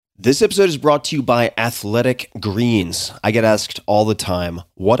This episode is brought to you by Athletic Greens. I get asked all the time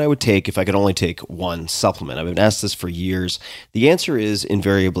what I would take if I could only take one supplement. I've been asked this for years. The answer is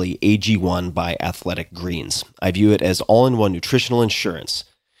invariably AG1 by Athletic Greens. I view it as all-in-one nutritional insurance,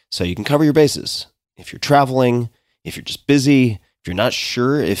 so you can cover your bases. If you're traveling, if you're just busy, if you're not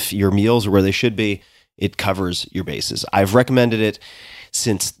sure if your meals are where they should be, it covers your bases. I've recommended it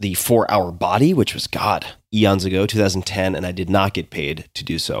since the 4-Hour Body, which was, eons ago, 2010, and I did not get paid to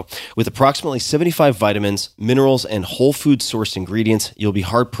do so. With approximately 75 vitamins, minerals, and whole food sourced ingredients, you'll be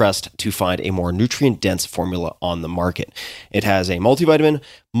hard-pressed to find a more nutrient-dense formula on the market. It has a multivitamin,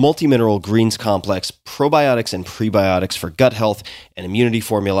 multi-mineral greens complex, probiotics and prebiotics for gut health, an immunity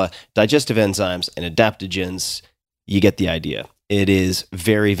formula, digestive enzymes, and adaptogens. You get the idea. It is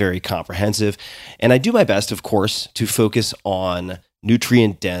very, very comprehensive, and I do my best, of course, to focus on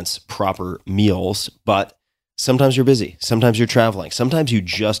nutrient-dense, proper meals, but sometimes you're busy, sometimes you're traveling, sometimes you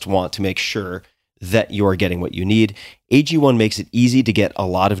just want to make sure that you're getting what you need. AG1 makes it easy to get a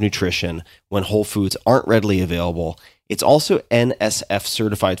lot of nutrition when whole foods aren't readily available. It's also NSF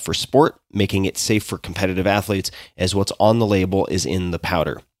certified for sport, making it safe for competitive athletes, as what's on the label is in the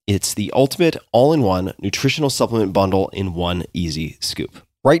powder. It's the ultimate all-in-one nutritional supplement bundle in one easy scoop.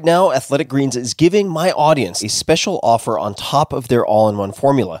 Right now, Athletic Greens is giving my audience a special offer on top of their all-in-one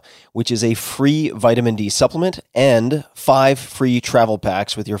formula, which is a free vitamin D supplement and 5 free travel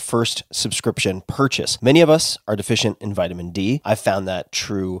packs with your first subscription purchase. Many of us are deficient in vitamin D. I've found that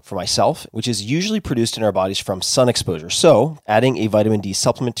true for myself, which is usually produced in our bodies from sun exposure. So, adding a vitamin D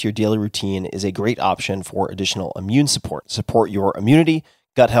supplement to your daily routine is a great option for additional immune support. Support your immunity,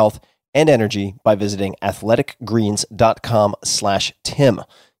 gut health, and energy by visiting athleticgreens.com/Tim.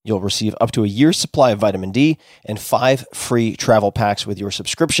 You'll receive up to a year's supply of vitamin D and 5 free travel packs with your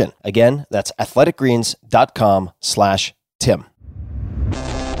subscription. Again, that's athleticgreens.com/Tim.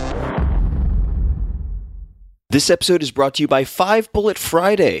 This episode is brought to you by 5 Bullet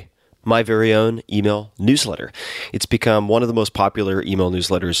Friday, my very own email newsletter. It's become one of the most popular email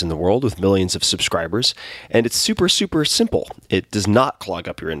newsletters in the world with millions of subscribers, and it's super, super simple. It does not clog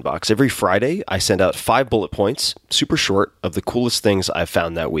up your inbox. Every Friday, I send out 5 bullet points, super short, of the coolest things I've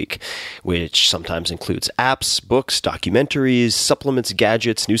found that week, which sometimes includes apps, books, documentaries, supplements,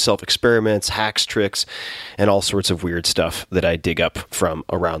 gadgets, new self-experiments, hacks, tricks, and all sorts of weird stuff that I dig up from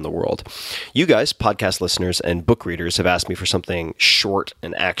around the world. You guys, podcast listeners and book readers, have asked me for something short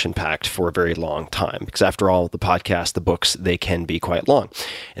and action-packed for a very long time, because after all, the podcast, the books, they can be quite long.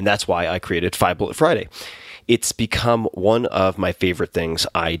 And that's why I created 5 Bullet Friday. It's become one of my favorite things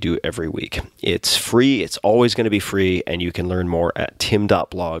I do every week. It's free. It's always going to be free. And you can learn more at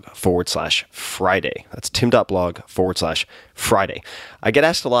tim.blog/Friday. That's tim.blog/Friday. I get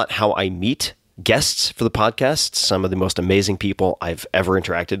asked a lot how I meet guests for the podcast, some of the most amazing people I've ever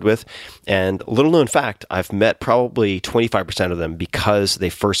interacted with. And little known fact, I've met probably 25% of them because they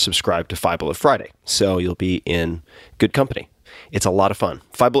first subscribed to 5 Bullet Friday. So you'll be in good company. It's a lot of fun.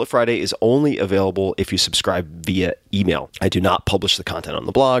 5 Bullet Friday is only available if you subscribe via email. I do not publish the content on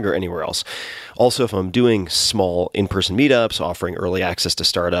the blog or anywhere else. Also, if I'm doing small in-person meetups, offering early access to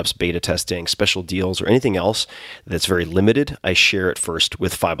startups, beta testing, special deals, or anything else that's very limited, I share it first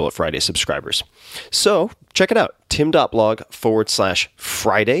with 5 Bullet Friday subscribers. So check it out,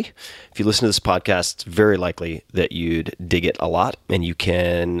 tim.blog/Friday. If you listen to this podcast, it's very likely that you'd dig it a lot, and you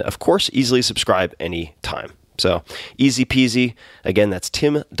can, of course, easily subscribe anytime. So easy peasy. Again, that's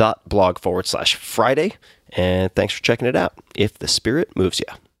tim.blog/Friday. And thanks for checking it out. If the spirit moves you.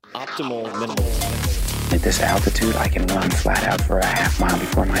 Optimal minimal. At this altitude, I can run flat out for a half mile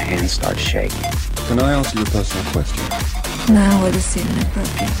before my hands start shaking. Can I ask you a personal question? Now would seem an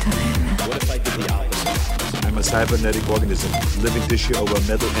appropriate time. What if I did the opposite? I'm a cybernetic organism, living tissue over a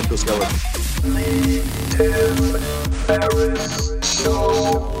metal endoskeleton. Tim Ferriss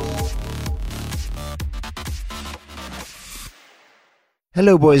Show.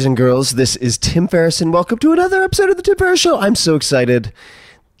 Hello, boys and girls. This is Tim Ferriss, and welcome to another episode of The Tim Ferriss Show. I'm so excited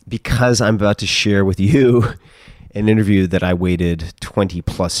because I'm about to share with you an interview that I waited 20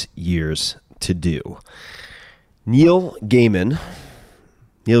 plus years to do. Neil Gaiman.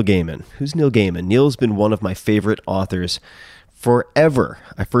 Who's Neil Gaiman? Neil's been one of my favorite authors forever.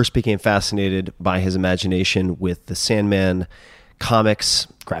 I first became fascinated by his imagination with the Sandman comics,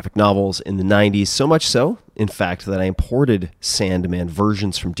 graphic novels in the 90s, so much so, in fact, that I imported Sandman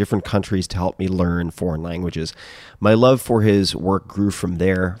versions from different countries to help me learn foreign languages. My love for his work grew from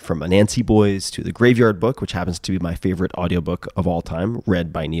there, from Anansi Boys to The Graveyard Book, which happens to be my favorite audiobook of all time,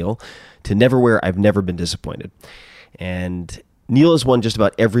 read by Neil, to Neverwhere I've Never Been Disappointed. And Neil has won just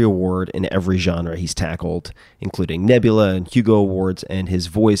about every award in every genre he's tackled, including Nebula and Hugo Awards, and his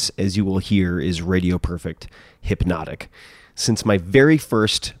voice, as you will hear, is radio perfect, hypnotic. Since my very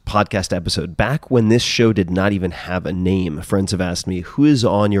first podcast episode, back when this show did not even have a name, friends have asked me, who is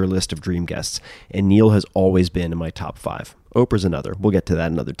on your list of dream guests? And Neil has always been in my top 5. Oprah's another. We'll get to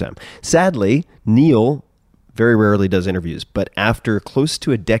that another time. Sadly, Neil very rarely does interviews, but after close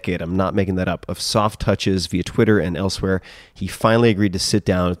to a decade, I'm not making that up, of soft touches via Twitter and elsewhere, he finally agreed to sit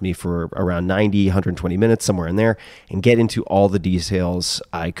down with me for around 90, 120 minutes, somewhere in there, and get into all the details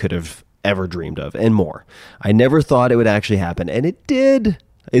I could have ever dreamed of and more. I never thought it would actually happen, and it did.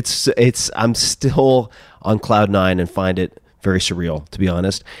 I'm still on cloud 9 and find it very surreal, to be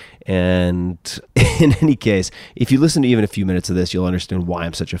honest. And in any case, if you listen to even a few minutes of this, you'll understand why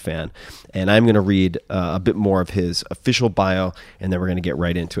I'm such a fan. And I'm going to read a bit more of his official bio, and then we're going to get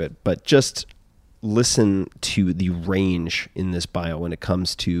right into it. But just listen to the range in this bio when it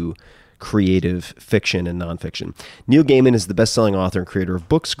comes to creative fiction and nonfiction. Neil Gaiman is the best-selling author and creator of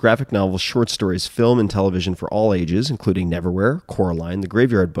books, graphic novels, short stories, film, and television for all ages, including Neverwhere, Coraline, The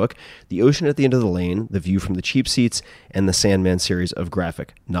Graveyard Book, The Ocean at the End of the Lane, The View from the Cheap Seats, and the Sandman series of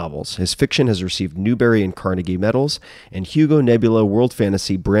graphic novels. His fiction has received Newbery and Carnegie Medals, and Hugo, Nebula, World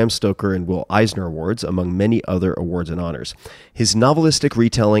Fantasy, Bram Stoker, and Will Eisner Awards, among many other awards and honors. His novelistic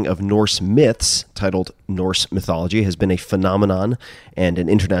retelling of Norse myths, titled Norse Mythology, has been a phenomenon and an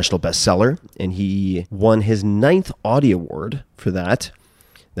international bestseller, and he won his 9th Audie Award for that.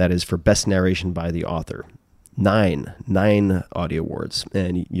 That is for Best Narration by the Author. 9 Audie Awards,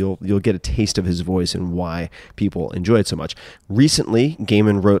 and you'll get a taste of his voice and why people enjoy it so much. Recently,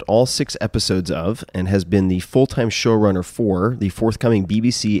 Gaiman wrote all 6 episodes of and has been the full-time showrunner for the forthcoming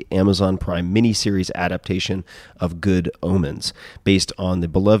BBC Amazon Prime miniseries adaptation of Good Omens, based on the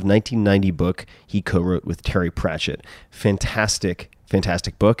beloved 1990 book he co-wrote with Terry Pratchett. Fantastic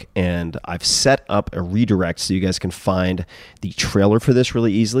book, and I've set up a redirect so you guys can find the trailer for this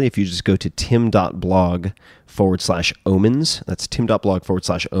really easily. If you just go to tim.blog/omens, that's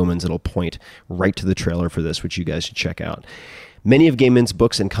tim.blog/omens, it'll point right to the trailer for this, which you guys should check out. Many of Gaiman's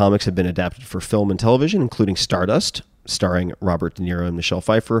books and comics have been adapted for film and television, including Stardust, starring Robert De Niro and Michelle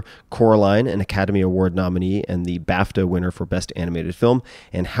Pfeiffer, Coraline, an Academy Award nominee and the BAFTA winner for Best Animated Film,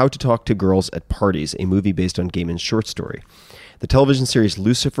 and How to Talk to Girls at Parties, a movie based on Gaiman's short story. The television series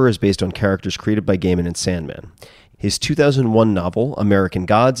Lucifer is based on characters created by Gaiman in Sandman. His 2001 novel, American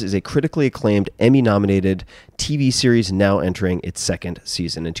Gods, is a critically acclaimed Emmy-nominated TV series now entering its 2nd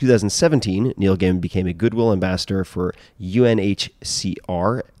season. In 2017, Neil Gaiman became a Goodwill Ambassador for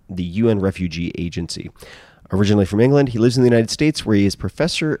UNHCR, the UN Refugee Agency. Originally from England, he lives in the United States, where he is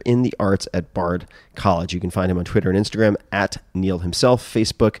professor in the arts at Bard College. You can find him on Twitter and Instagram at Neil himself,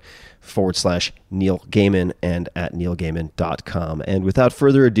 Facebook /Neil Gaiman, and at neilgaiman.com. And without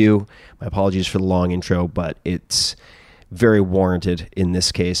further ado, my apologies for the long intro, but it's very warranted in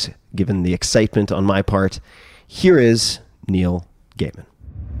this case, given the excitement on my part. Here is Neil Gaiman.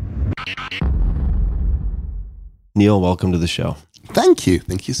 Neil, welcome to the show. Thank you.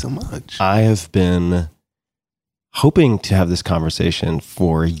 Thank you so much. I have been hoping to have this conversation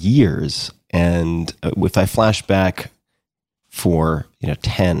for years, and if I flash back for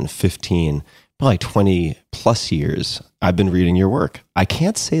 10, 15, probably 20 plus years, I've been reading your work. I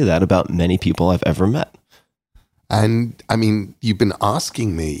can't say that about many people I've ever met. And I mean, you've been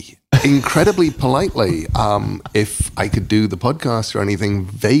asking me incredibly politely if I could do the podcast or anything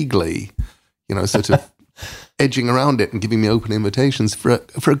vaguely, sort of edging around it and giving me open invitations for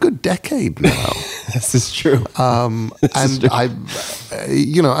a good decade now. This is true. And I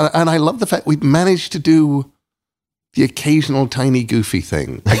love the fact we've managed to do the occasional tiny goofy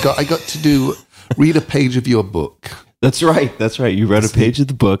thing. I got to read a page of your book. That's right. You read a page of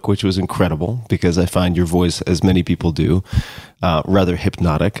the book, which was incredible because I find your voice, as many people do, rather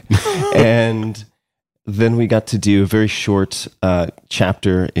hypnotic. And then we got to do a very short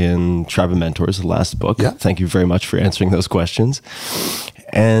chapter in Tribe of Mentors, the last book. Yeah. Thank you very much for answering those questions.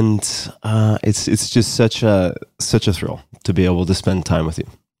 And it's just such a thrill to be able to spend time with you.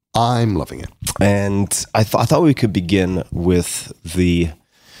 I'm loving it. And I thought we could begin with the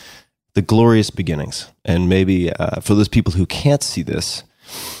glorious beginnings. And maybe for those people who can't see this,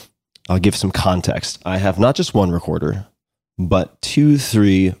 I'll give some context. I have not just one recorder, but 2,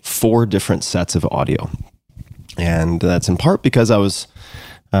 3, 4 different sets of audio. And that's in part because I was,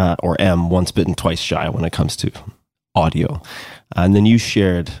 or am, once bitten, twice shy when it comes to audio. And then you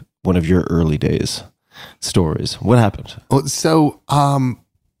shared one of your early days stories. What happened? So,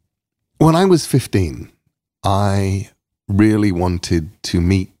 when I was 15, I really wanted to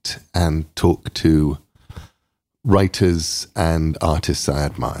meet and talk to writers and artists I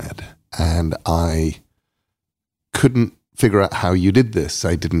admired. And I couldn't figure out how you did this.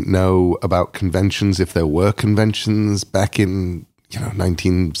 I didn't know about conventions, if there were conventions back in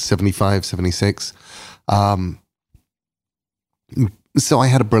 1975, 76. So I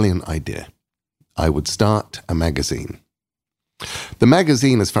had a brilliant idea. I would start a magazine. The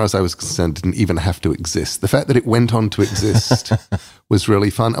magazine, as far as I was concerned, didn't even have to exist. The fact that it went on to exist was really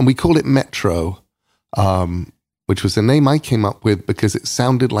fun. And we called it Metro, which was a name I came up with because it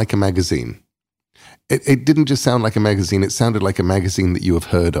sounded like a magazine. It didn't just sound like a magazine, it sounded like a magazine that you have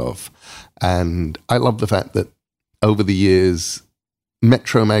heard of. And I love the fact that over the years,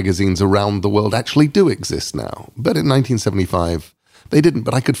 Metro magazines around the world actually do exist now. But in 1975, they didn't.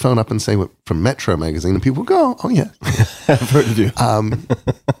 But I could phone up and say, well, from Metro magazine, and people would go, oh yeah. I've heard of you.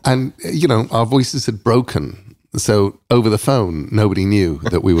 And, our voices had broken. So over the phone, nobody knew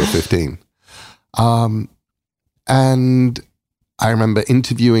that we were 15. And I remember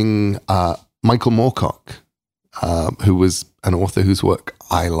interviewing Michael Moorcock, who was an author whose work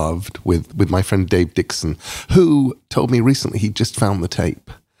I loved, with my friend Dave Dixon, who told me recently he just found the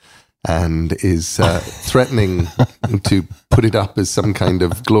tape and is threatening to put it up as some kind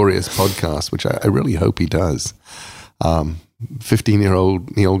of glorious podcast, which I really hope he does.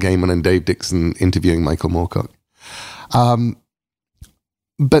 15-year-old Neil Gaiman and Dave Dixon interviewing Michael Moorcock.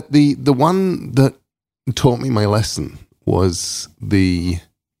 But the one that taught me my lesson was I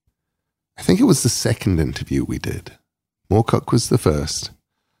think it was the second interview we did. Moorcock was the first.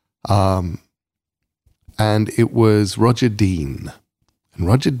 And it was Roger Dean. And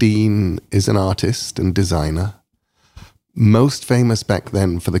Roger Dean is an artist and designer, most famous back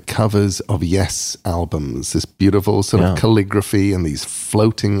then for the covers of Yes albums, this beautiful sort of calligraphy and these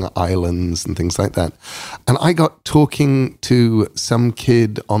floating islands and things like that. And I got talking to some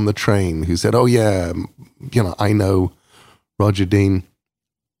kid on the train who said, oh yeah, I know Roger Dean.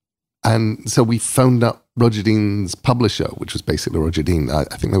 And so we phoned up Roger Dean's publisher, which was basically Roger Dean. I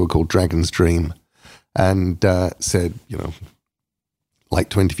think they were called Dragon's Dream, and said, like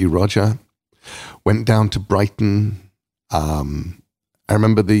to interview Roger. Went down to Brighton. I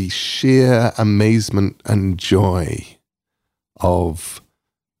remember the sheer amazement and joy of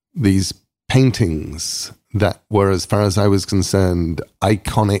these paintings that were, as far as I was concerned,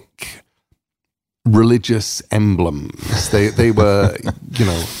 iconic religious emblems. They were,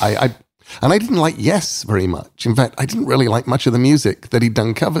 and I didn't like Yes very much. In fact, I didn't really like much of the music that he'd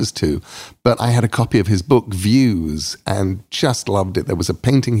done covers to, but I had a copy of his book, Views, and just loved it. There was a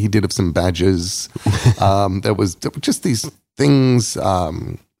painting he did of some badgers. There were just these things.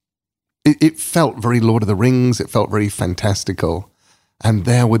 It felt very Lord of the Rings. It felt very fantastical. And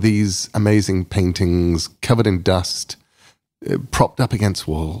there were these amazing paintings covered in dust, propped up against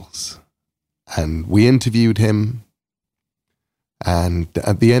walls. And we interviewed him. And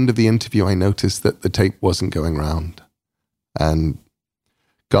at the end of the interview, I noticed that the tape wasn't going round. And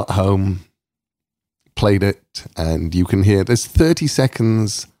got home, played it, and you can hear there's 30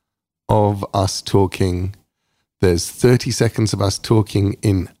 seconds of us talking. There's 30 seconds of us talking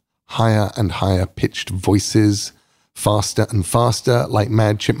in higher and higher pitched voices, faster and faster, like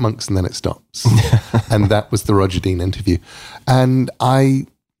mad chipmunks, and then it stops. And that was the Roger Dean interview. And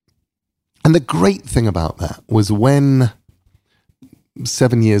the great thing about that was when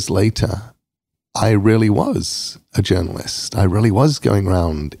 7 years later, I really was a journalist. I really was going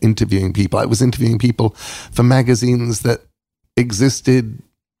around interviewing people. I was interviewing people for magazines that existed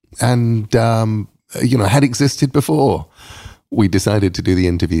and, had existed before we decided to do the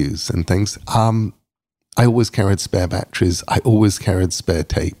interviews and things. I always carried spare batteries. I always carried spare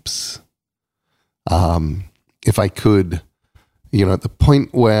tapes. If I could, at the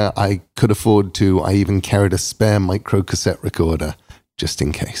point where I could afford to, I even carried a spare micro cassette recorder just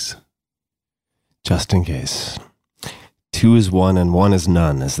in case. Just in case. 2 is 1 and 1 is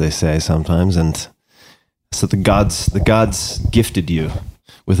none, as they say sometimes. And so the gods gifted you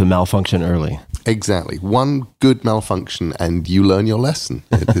with a malfunction early. Exactly. One good malfunction and you learn your lesson.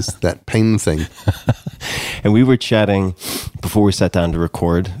 It is that pain thing. And we were chatting before we sat down to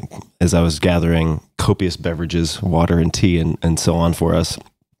record, as I was gathering copious beverages, water and tea and so on for us.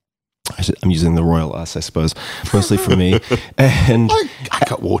 I'm using the royal us, I suppose, mostly for me. And I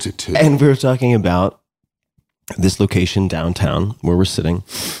got water too. And we were talking about this location downtown where we're sitting.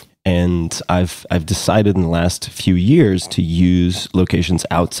 And I've decided in the last few years to use locations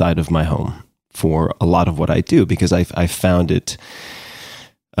outside of my home for a lot of what I do, because I found it,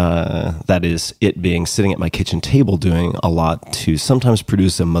 that is, it being sitting at my kitchen table doing a lot to sometimes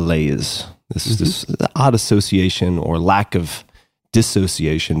produce a malaise. This odd association or lack of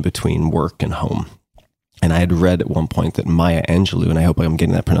dissociation between work and home. And I had read at one point that Maya Angelou, and I hope I'm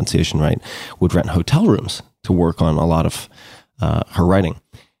getting that pronunciation right, would rent hotel rooms to work on a lot of her writing.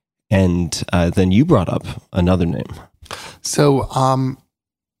 And then you brought up another name. So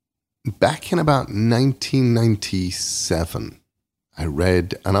back in about 1997, I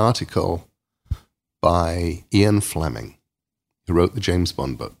read an article by Ian Fleming, who wrote the James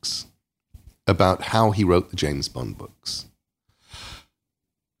Bond books, about how he wrote the James Bond books.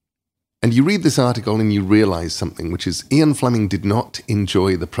 And you read this article and you realize something, which is Ian Fleming did not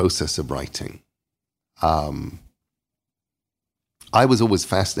enjoy the process of writing. I was always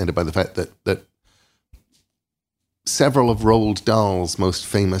fascinated by the fact that several of Roald Dahl's most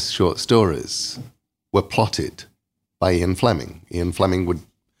famous short stories were plotted by Ian Fleming. Ian Fleming would...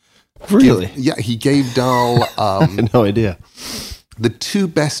 Really? He gave Dahl... I had no idea. The two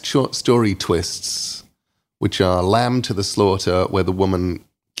best short story twists, which are Lamb to the Slaughter, where the woman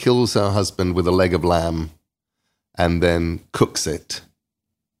kills her husband with a leg of lamb and then cooks it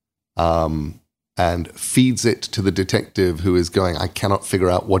and feeds it to the detective who is going, I cannot figure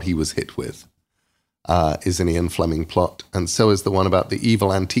out what he was hit with, is an Ian Fleming plot. And so is the one about the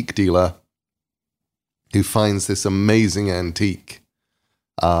evil antique dealer who finds this amazing antique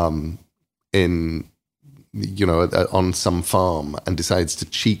on some farm and decides to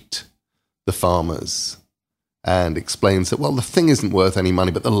cheat the farmers and explains that, well, the thing isn't worth any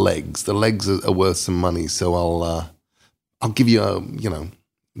money, but the legs are worth some money. So I'll give you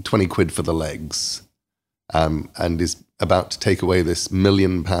 20 quid for the legs, and is about to take away this £1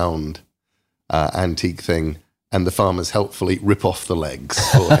 million antique thing. And the farmers helpfully rip off the legs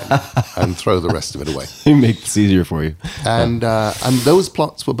for him and throw the rest of it away. They make this easier for you. And those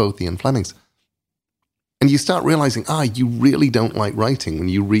plots were both Ian Fleming's. And you start realizing, you really don't like writing when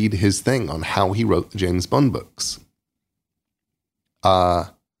you read his thing on how he wrote the James Bond books. You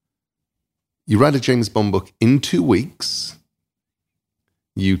write a James Bond book in 2 weeks.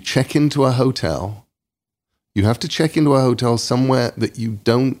 You check into a hotel. You have to check into a hotel somewhere that you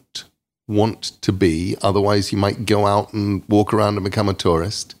don't want to be. Otherwise, you might go out and walk around and become a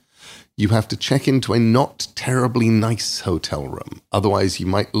tourist. You have to check into a not terribly nice hotel room. Otherwise, you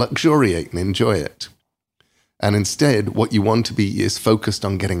might luxuriate and enjoy it. And instead, what you want to be is focused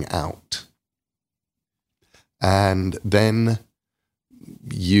on getting out. And then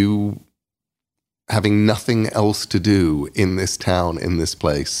you, having nothing else to do in this town, in this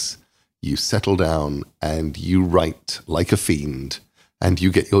place, you settle down and you write like a fiend. And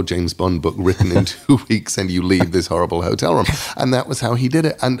you get your James Bond book written in 2 weeks and you leave this horrible hotel room. And that was how he did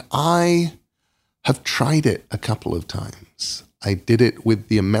it. And I have tried it a couple of times. I did it with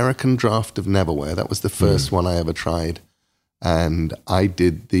the American draft of Neverwhere. That was the first one I ever tried. And I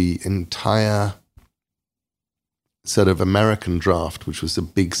did the entire sort of American draft, which was a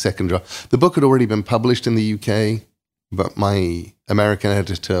big second draft. The book had already been published in the UK, but my American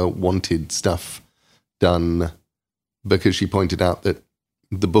editor wanted stuff done because she pointed out that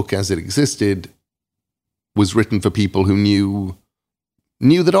the book as it existed was written for people who knew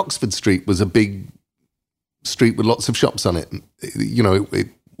that Oxford Street was a big street with lots of shops on it,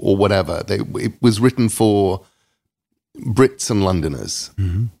 or whatever. It was written for Brits and Londoners,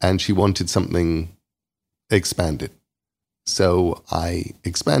 and she wanted something expanded. So I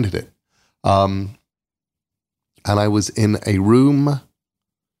expanded it. And I was in a room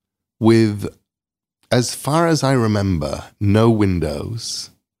with, as far as I remember, no windows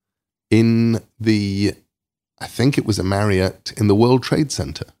in I think it was a Marriott in the World Trade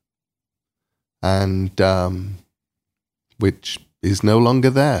Center. And which is no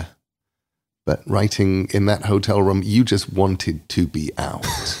longer there. But writing in that hotel room, you just wanted to be out.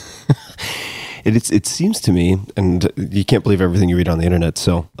 It seems to me, and you can't believe everything you read on the internet,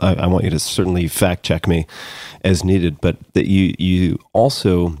 so I want you to certainly fact check me as needed, but that you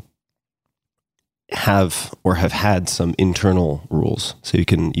also have or have had some internal rules. So you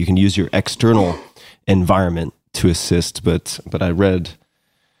can use your external environment to assist, but I read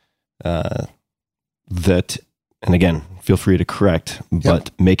that, and again, feel free to correct,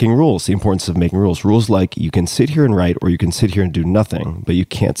 but making rules, the importance of making rules like you can sit here and write, or you can sit here and do nothing, but you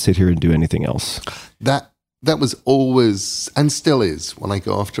can't sit here and do anything else. That was always, and still is, when I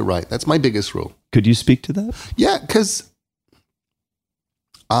go off to write. That's my biggest rule. Could you speak to that? Yeah, because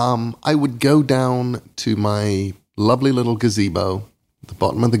I would go down to my lovely little gazebo at the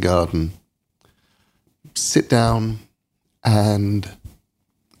bottom of the garden, sit down, and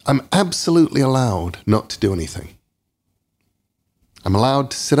I'm absolutely allowed not to do anything. I'm allowed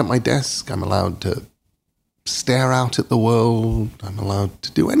to sit at my desk. I'm allowed to stare out at the world. I'm allowed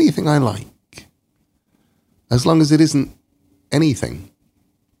to do anything I like, as long as it isn't anything.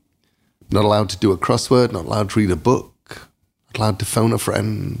 Not allowed to do a crossword, not allowed to read a book, not allowed to phone a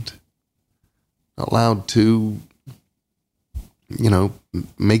friend, not allowed to,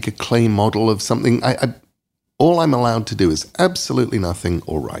 make a clay model of something. All I'm allowed to do is absolutely nothing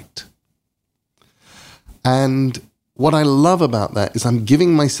or write. And what I love about that is I'm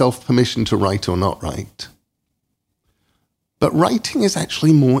giving myself permission to write or not write. But writing is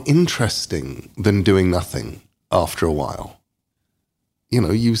actually more interesting than doing nothing after a while.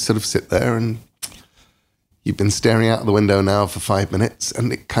 You sort of sit there and you've been staring out the window now for 5 minutes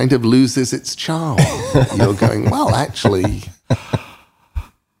and it kind of loses its charm. You're going, well, actually,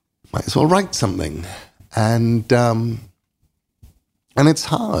 might as well write something. And it's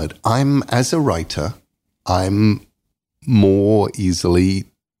hard. As a writer, I'm more easily,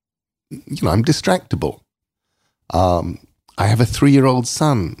 I'm distractible. I have a 3-year-old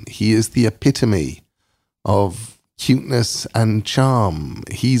son. He is the epitome of cuteness and charm.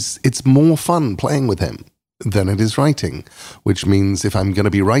 It's more fun playing with him than it is writing, which means if I'm going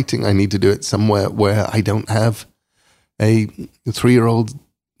to be writing, I need to do it somewhere where I don't have a 3-year-old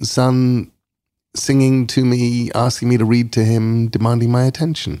son singing to me, asking me to read to him, demanding my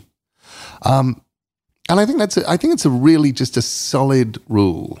attention. And I think it's a really just a solid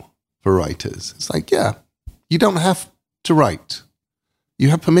rule for writers. It's like, yeah, you don't have to write. You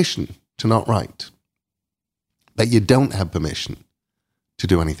have permission to not write. That you don't have permission to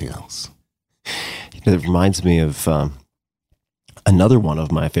do anything else. It reminds me of another one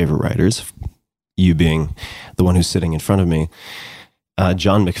of my favorite writers, you being the one who's sitting in front of me,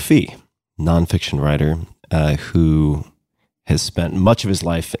 John McPhee, nonfiction writer who has spent much of his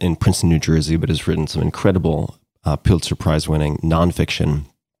life in Princeton, New Jersey, but has written some incredible Pulitzer Prize-winning nonfiction.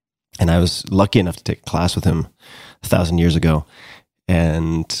 And I was lucky enough to take a class with him 1,000 years ago.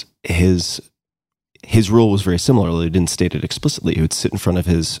 And his rule was very similar. He didn't state it explicitly. He would sit in front of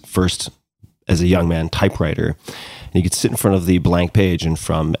his first, as a young man, typewriter. And he could sit in front of the blank page, and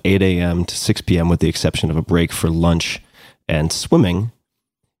from 8 a.m. to 6 p.m., with the exception of a break for lunch and swimming,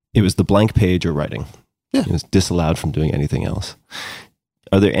 it was the blank page or writing. Yeah. He was disallowed from doing anything else.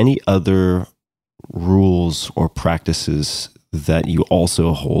 Are there any other rules or practices that you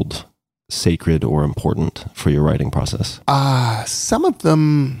also hold sacred or important for your writing process? Some of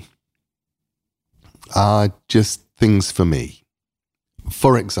them are just things for me.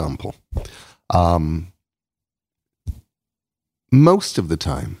 For example, most of the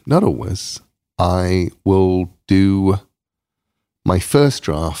time, not always, I will do my first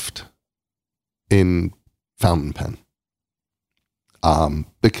draft in fountain pen.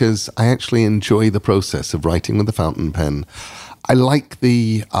 Because I actually enjoy the process of writing with the fountain pen. I like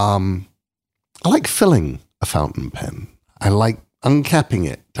filling a fountain pen. I like uncapping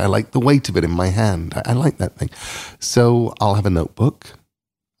it. I like the weight of it in my hand. I like that thing. So I'll have a notebook.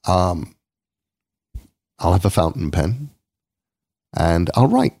 I'll have a fountain pen, and I'll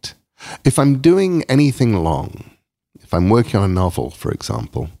write. If I'm doing anything long, if I'm working on a novel, for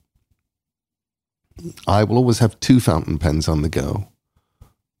example, I will always have 2 fountain pens on the go,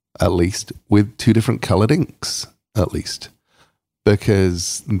 at least, with 2 different colored inks, at least.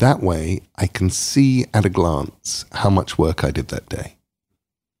 Because that way I can see at a glance how much work I did that day.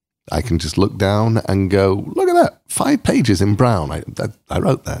 I can just look down and go, look at that, 5 pages in brown. I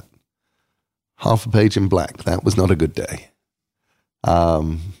wrote that. Half a page in black. That was not a good day.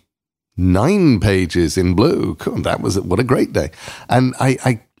 9 pages in blue. Cool, what a great day. And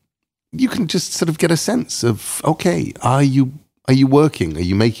you can just sort of get a sense of, okay, are you working? Are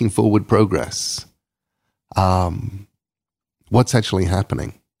you making forward progress? What's actually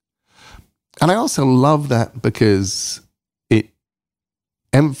happening? And I also love that because it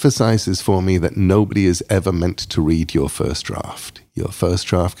emphasizes for me that nobody is ever meant to read your first draft. Your first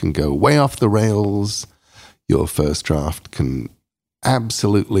draft can go way off the rails. Your first draft can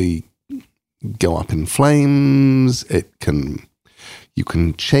absolutely go up in flames. You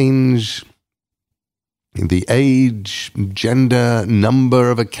can change the age, gender,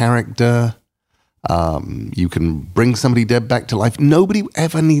 number of a character. You can bring somebody dead back to life. Nobody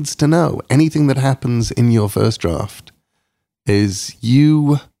ever needs to know. Anything that happens in your first draft is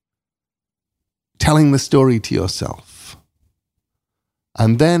you telling the story to yourself.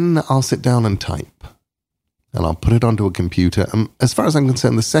 And then I'll sit down and type. And I'll put it onto a computer. And as far as I'm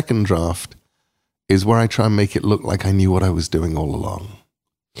concerned, the second draft is where I try and make it look like I knew what I was doing all along.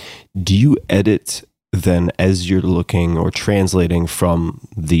 Do you edit then as you're looking or translating from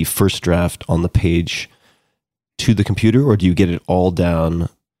the first draft on the page to the computer, or do you get it all down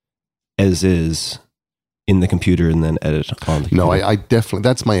as is in the computer and then edit on the computer? No, I definitely,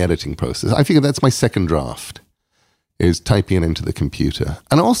 that's my editing process. I figure that's my second draft, is typing it into the computer.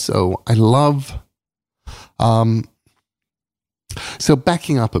 And also, I love... so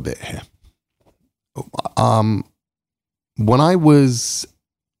backing up a bit here. When I was...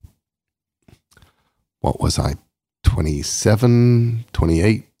 What was I? 27,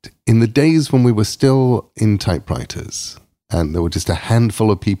 28? In the days when we were still in typewriters, and there were just a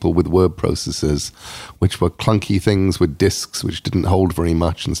handful of people with word processors, which were clunky things with disks which didn't hold very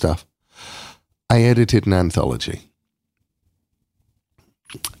much and stuff, I edited an anthology.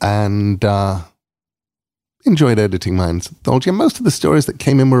 And enjoyed editing my anthology. And most of the stories that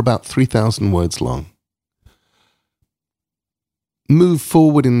came in were about 3,000 words long. Move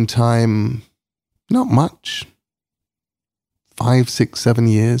forward in time, not much. 5, 6, 7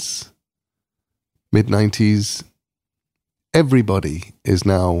 years. Mid-90s. Everybody is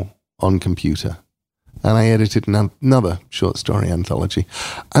now on computer. And I edited another short story anthology.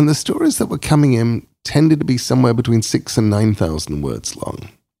 And the stories that were coming in tended to be somewhere between 6,000 and 9,000 words long.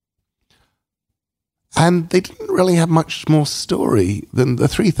 And they didn't really have much more story than the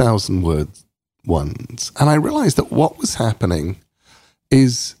 3,000 word ones. And I realized that what was happening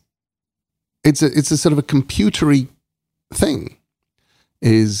is it's a sort of a computery thing.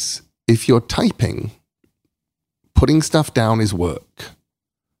 Is if you're typing, putting stuff down is work.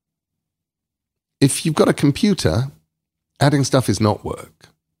 If you've got a computer, adding stuff is not work.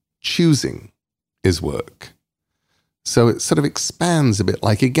 Choosing is work. So it sort of expands a bit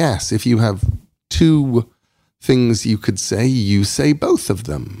like a gas. If you have two things you could say, you say both of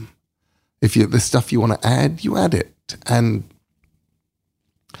them. If the stuff you want to add, you add it. And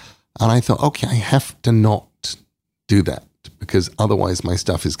I thought, okay, I have to not do that, because otherwise my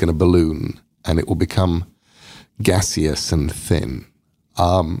stuff is going to balloon and it will become gaseous and thin.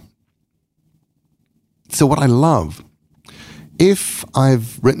 So what I love, if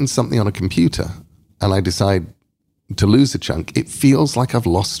I've written something on a computer and I decide to lose a chunk, it feels like I've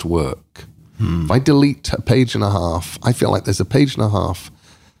lost work. If I delete a page and a half, I feel like there's a page and a half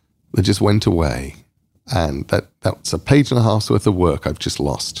that just went away. And that's a page and a half's worth of work I've just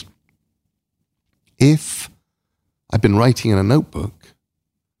lost. If I've been writing in a notebook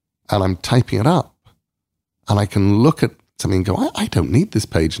and I'm typing it up and I can look at something and go, I don't need this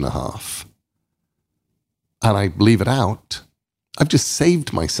page and a half, and I leave it out, I've just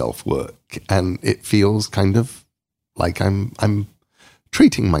saved myself work, and it feels kind of like I'm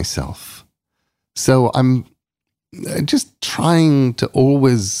treating myself. So I'm just trying to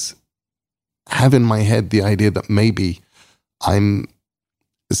always have in my head the idea that maybe I'm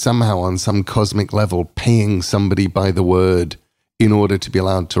somehow on some cosmic level paying somebody by the word in order to be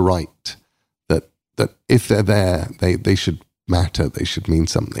allowed to write. That if they're there, they should matter. They should mean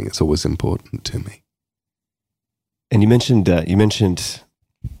something. It's always important to me. And you mentioned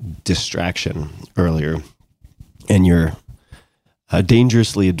distraction earlier, and your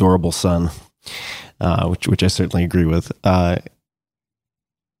dangerously adorable son, which I certainly agree with. I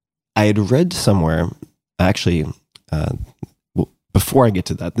had read somewhere, actually. Before I get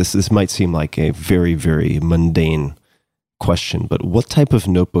to that, this might seem like a very, very mundane question, but what type of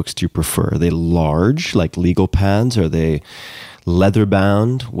notebooks do you prefer? Are they large, like legal pads? Are they leather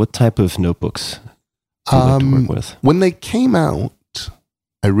bound? What type of notebooks do you like to work with? When they came out,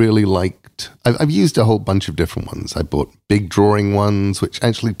 I really liked... I've used a whole bunch of different ones. I bought big drawing ones, which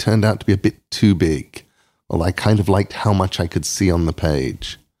actually turned out to be a bit too big. Well, I kind of liked how much I could see on the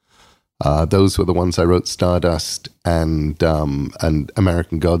page. Those were the ones I wrote Stardust and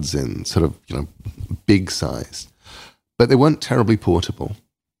American Gods in, sort of, big sized. But they weren't terribly portable.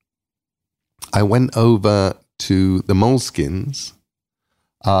 I went over to the Moleskines,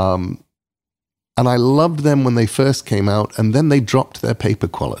 and I loved them when they first came out, and then they dropped their paper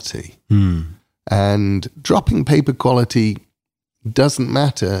quality. And dropping paper quality doesn't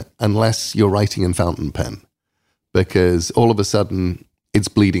matter unless you're writing in fountain pen, because all of a sudden it's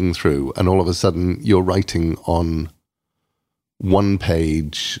bleeding through, and all of a sudden you're writing on one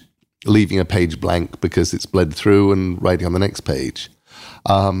page, leaving a page blank because it's bled through, and writing on the next page.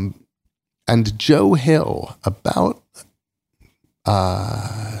 And Joe Hill, about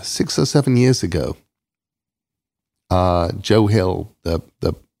 6 or 7 years ago, Joe Hill, the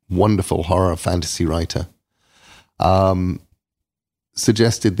wonderful horror fantasy writer,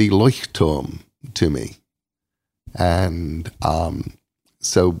 suggested the Leuchtturm to me. And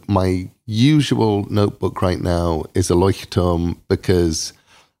so my usual notebook right now is a Leuchtturm, because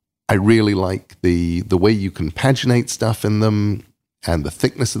I really like the way you can paginate stuff in them and the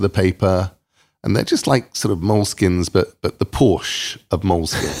thickness of the paper. And they're just like sort of Moleskines, but the Porsche of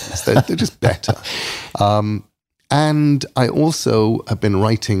Moleskines. They're just better. And I also have been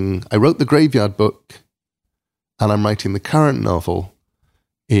writing... I wrote the Graveyard book, and I'm writing the current novel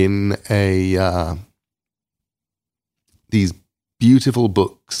in these beautiful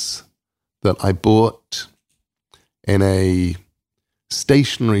books that I bought in a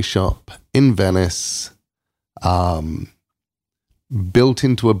stationery shop in Venice, built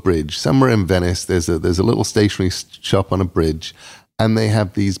into a bridge. Somewhere in Venice, there's a little stationery shop on a bridge, and they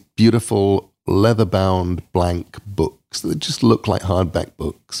have these beautiful leather-bound blank books that just look like hardback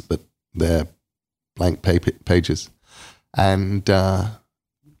books, but they're blank pages. And I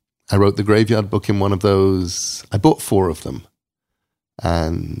wrote the Graveyard Book in one of those. I bought 4 of them,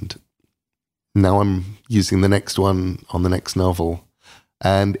 and now I'm using the next one on the next novel,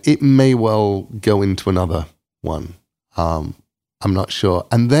 and it may well go into another one. I'm not sure.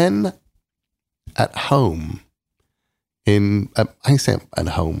 And then at home, I say at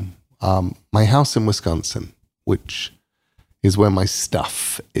home, my house in Wisconsin, which is where my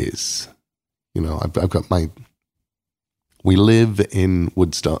stuff is. You know, I've got we live in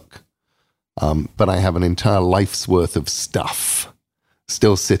Woodstock, but I have an entire life's worth of stuff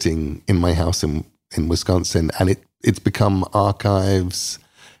still sitting in my house in Wisconsin, and it's become archives.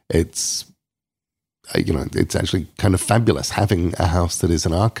 It's, you know, it's actually kind of fabulous having a house that is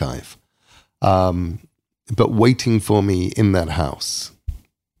an archive. But waiting for me in that house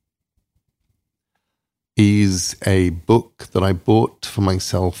is a book that I bought for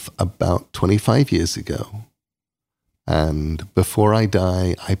myself about 25 years ago. And before I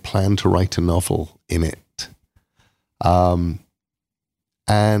die, I plan to write a novel in it.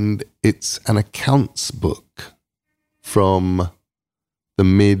 And it's an accounts book from the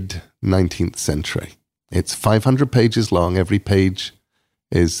mid-19th century. It's 500 pages long. Every page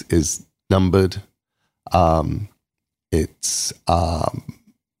is numbered. It's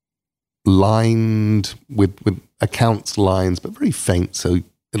lined with accounts lines, but very faint, so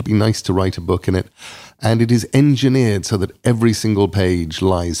it'll be nice to write a book in it. And it is engineered so that every single page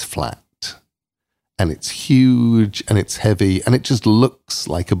lies flat. And it's huge, and it's heavy, and it just looks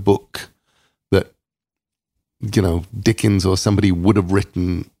like a book that, you know, Dickens or somebody would have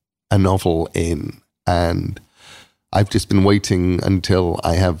written a novel in. And I've just been waiting until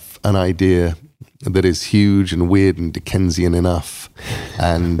I have an idea that is huge and weird and Dickensian enough.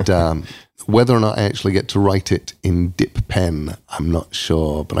 And whether or not I actually get to write it in dip pen, I'm not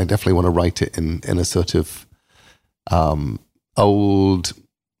sure. But I definitely want to write it in a sort of old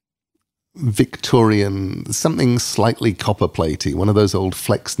Victorian, something slightly copperplatey, one of those old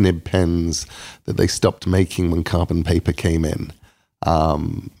flex nib pens that they stopped making when carbon paper came in.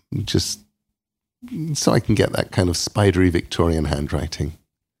 Just so I can get that kind of spidery Victorian handwriting.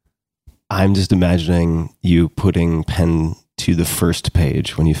 I'm just imagining you putting pen to the first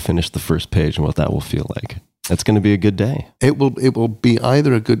page when you finish the first page and what that will feel like. That's going to be a good day. It will be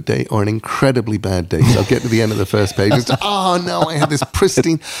either a good day or an incredibly bad day. So I'll get to the end of the first page and say, oh no, I had this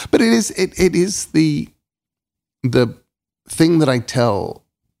pristine. But it is the thing that I tell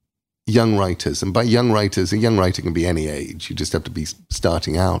young writers, and by young writers, a young writer can be any age. You just have to be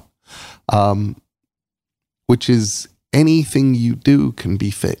starting out. Which is anything you do can be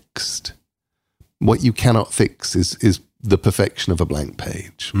fixed. What you cannot fix is the perfection of a blank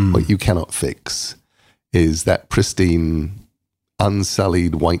page. What you cannot fix is that pristine,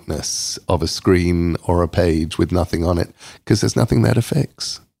 unsullied whiteness of a screen or a page with nothing on it, because there's nothing there to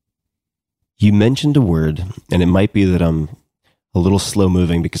fix. You mentioned a word, and it might be that I'm a little slow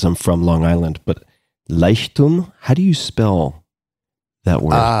moving because I'm from Long Island, but Leichtum, how do you spell that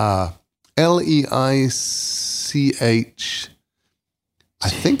word? Leich, I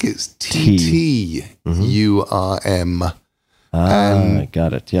think it's TTURM. I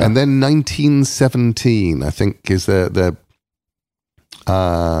got it. Yeah. And then 1917, I think, is their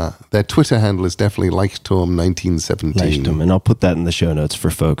Twitter handle is definitely Leichtum 1917. Leichtum, and I'll put that in the show notes for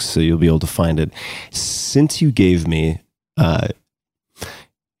folks so you'll be able to find it. Since you gave me, and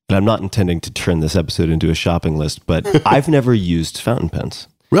I'm not intending to turn this episode into a shopping list, but I've never used fountain pens.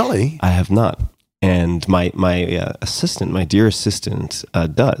 Really? I have not. And my assistant, my dear assistant,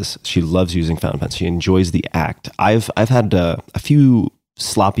 does. She loves using fountain pens. She enjoys the act. I've had a few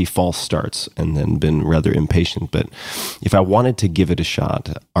sloppy false starts and then been rather impatient. But if I wanted to give it a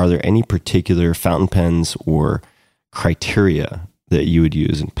shot, are there any particular fountain pens or criteria that you would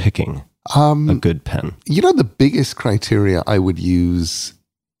use in picking a good pen? You know, the biggest criteria I would use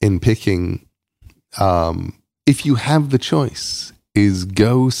in picking, if you have the choice, is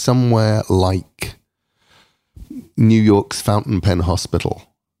go somewhere like New York's Fountain Pen Hospital.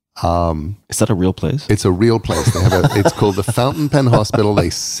 Is that a real place? It's a real place. They have it's called the Fountain Pen Hospital. They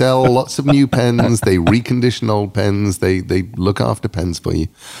sell lots of new pens. They recondition old pens. They look after pens for you.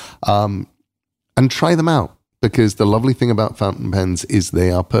 And try them out. because the lovely thing about fountain pens is they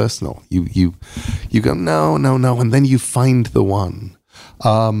are personal. You go, no, and then you find the one.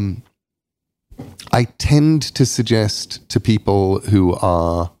 I tend to suggest to people who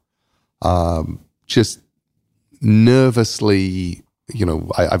are just nervously,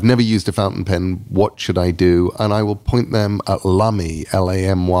 I've never used a fountain pen, what should I do? And I will point them at Lamy,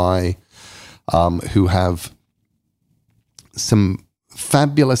 Lamy, who have some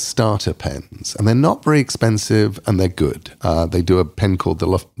fabulous starter pens. And they're not very expensive, and they're good. They do a pen called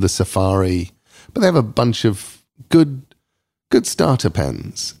the Safari, but they have a bunch of good starter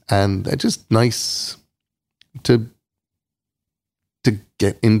pens, and they're just nice to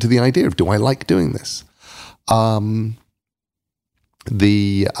get into the idea of, do I like doing this? Let's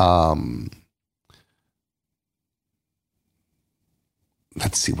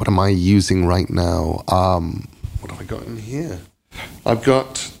see, what am I using right now? What have I got in here? I've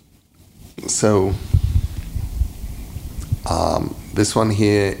got, this one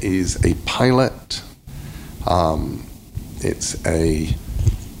here is a Pilot. It's a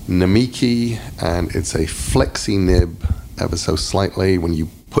Namiki, and it's a flexi nib, ever so slightly. When you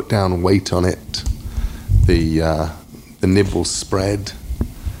put down weight on it, the nib will spread.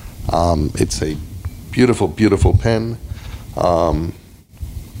 It's a beautiful, beautiful pen. That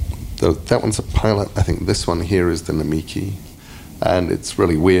one's a Pilot. I think this one here is the Namiki. And it's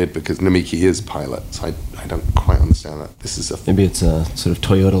really weird because Namiki is Pilot, so I don't quite understand that. Maybe it's a sort of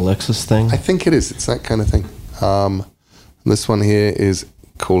Toyota Lexus thing? I think it is. It's that kind of thing. This one here is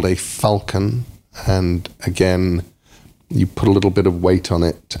called a Falcon, and again, you put a little bit of weight on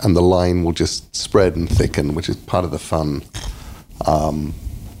it, and the line will just spread and thicken, which is part of the fun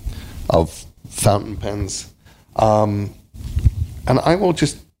of fountain pens. And I will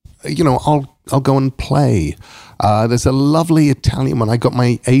just, I'll go and play. There's a lovely Italian one. I got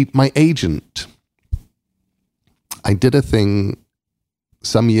my agent. I did a thing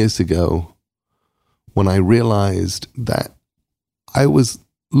some years ago when I realized that I was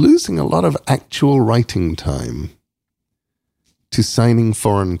losing a lot of actual writing time to signing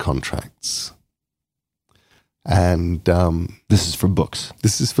foreign contracts. And this is for books.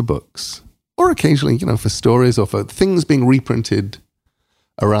 This is for books. Or occasionally, for stories or for things being reprinted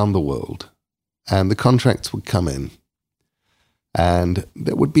around the world. And the contracts would come in. And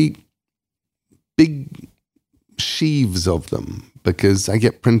there would be big sheaves of them, because I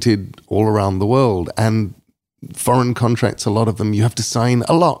get printed all around the world, and foreign contracts, a lot of them, you have to sign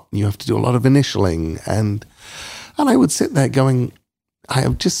a lot. You have to do a lot of initialing. And I would sit there going, I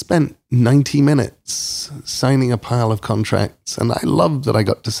have just spent 90 minutes signing a pile of contracts, and I love that I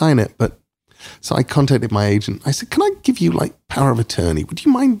got to sign it. But so I contacted my agent. I said, can I give you power of attorney? Would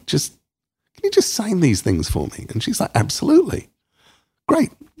you mind can you just sign these things for me? And she's like, absolutely.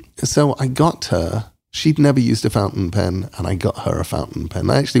 Great. So I got her. She'd never used a fountain pen, and I got her a fountain pen.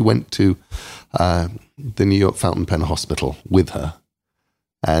 I actually went to the New York Fountain Pen Hospital with her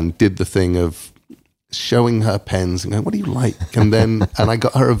and did the thing of showing her pens and going, what do you like? And then, and I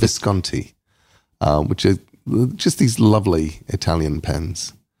got her a Visconti, which is just these lovely Italian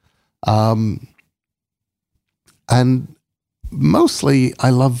pens. And mostly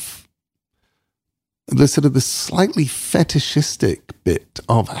I love the sort of the slightly fetishistic bit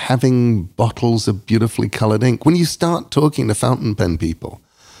of having bottles of beautifully colored ink. When you start talking to fountain pen people,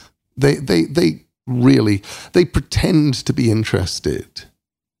 they pretend to be interested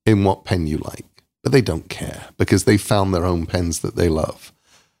in what pen you like, but they don't care because they found their own pens that they love.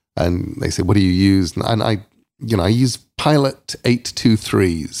 And they say, what do you use? And I use Pilot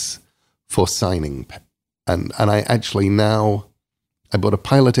 823s for signing. And I actually now, I bought a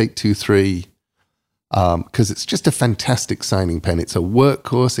Pilot 823 because it's just a fantastic signing pen. It's a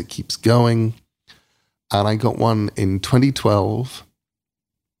workhorse. It keeps going. And I got one in 2012,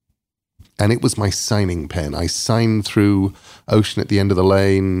 and it was my signing pen. I signed through Ocean at the End of the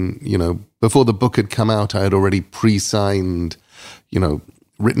Lane. Before the book had come out, I had already pre-signed,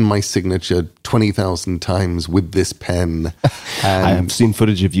 written my signature 20,000 times with this pen. And I have seen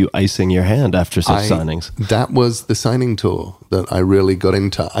footage of you icing your hand after such signings. That was the signing tour that I really got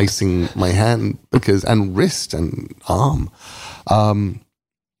into, icing my hand and wrist and arm. I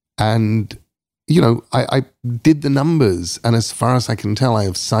did the numbers, and as far as I can tell, I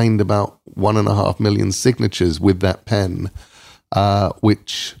have signed about 1.5 million signatures with that pen,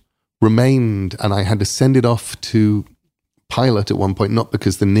 which remained, and I had to send it off to Pilot at one point, not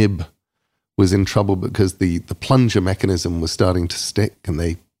because the nib was in trouble, but because the plunger mechanism was starting to stick, and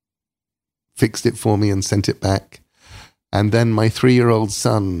they fixed it for me and sent it back. And then my 3-year-old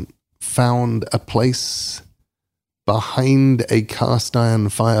son found a place behind a cast iron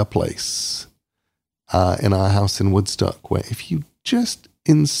fireplace in our house in Woodstock, where if you just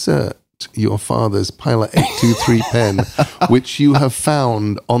insert your father's Pilot 823 pen, which you have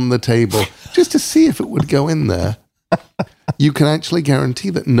found on the table, just to see if it would go in there, you can actually guarantee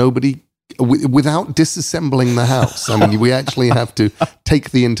that nobody, without disassembling the house, I mean, we actually have to take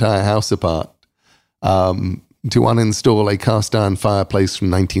the entire house apart to uninstall a cast iron fireplace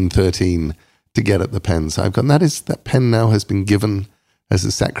from 1913 to get at the pen. So I've got, that pen now has been given as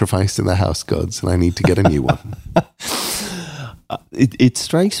a sacrifice to the house gods, and I need to get a new one. It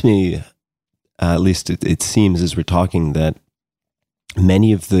strikes me, at least it seems as we're talking, that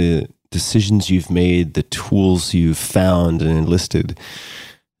many of the decisions you've made, the tools you've found and enlisted,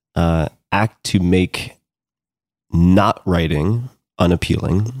 act to make not writing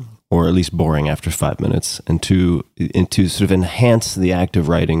unappealing, or at least boring after 5 minutes, and to sort of enhance the act of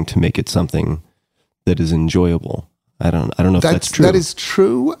writing to make it something that is enjoyable. I don't know if that's true. That is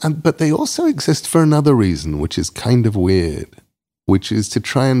true, but they also exist for another reason, which is kind of weird, which is to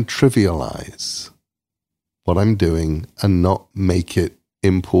try and trivialize what I'm doing and not make it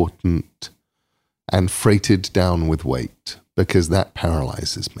important and freighted down with weight, because that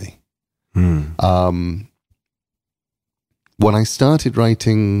paralyzes me. When I started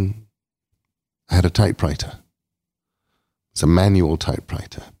writing, I had a typewriter. It's a manual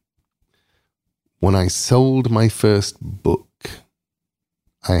typewriter. When I sold my first book,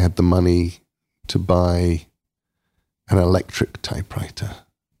 I had the money to buy an electric typewriter.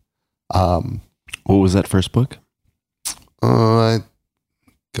 What was that first book?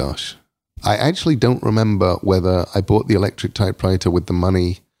 Gosh. I actually don't remember whether I bought the electric typewriter with the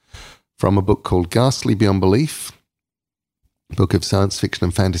money from a book called Ghastly Beyond Belief, a book of science fiction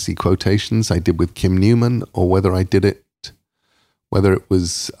and fantasy quotations I did with Kim Newman, or whether it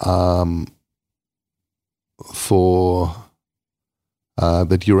was for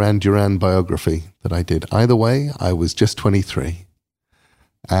the Duran Duran biography that I did. Either way, I was just 23.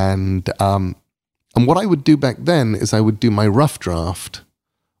 And what I would do back then is I would do my rough draft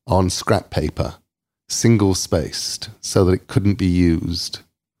on scrap paper, single-spaced, so that it couldn't be used.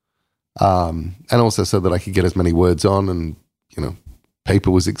 And also so that I could get as many words on, and, paper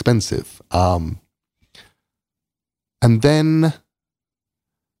was expensive. And then,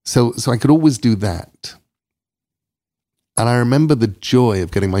 so I could always do that. And I remember the joy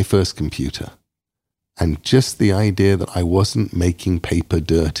of getting my first computer and just the idea that I wasn't making paper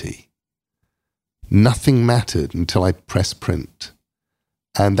dirty. Nothing mattered until I pressed print.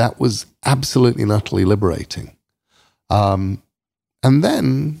 And that was absolutely and utterly liberating. And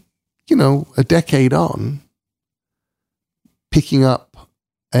then, a decade on, picking up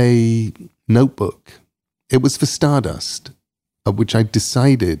a notebook. It was for Stardust, of which I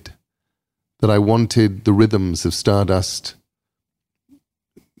decided that I wanted the rhythms of Stardust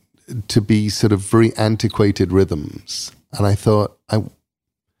to be sort of very antiquated rhythms. And I thought,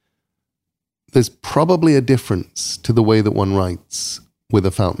 there's probably a difference to the way that one writes with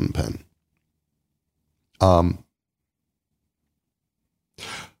a fountain pen.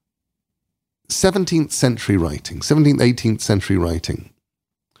 17th century writing, 17th, 18th century writing,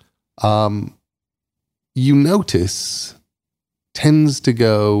 you notice tends to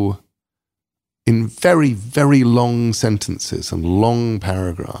go in very, very long sentences and long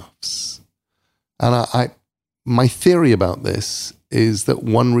paragraphs. And my theory about this is that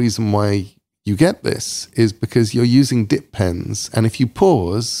one reason why you get this is because you're using dip pens, and if you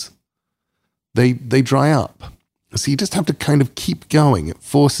pause, they dry up. So you just have to kind of keep going. It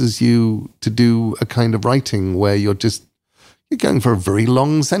forces you to do a kind of writing where you're going for a very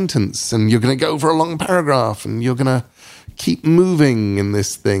long sentence, and you're going to go for a long paragraph, and you're going to keep moving in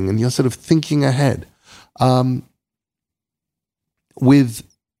this thing, and you're sort of thinking ahead. If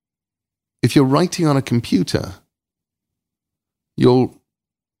you're writing on a computer, you'll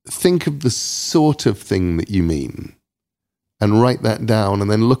think of the sort of thing that you mean and write that down, and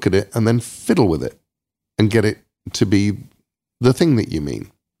then look at it and then fiddle with it and get it to be the thing that you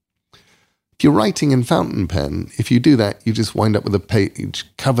mean. If you're writing in fountain pen, if you do that, you just wind up with a page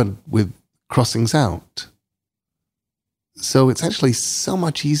covered with crossings out. So it's actually so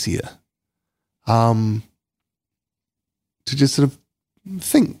much easier to just sort of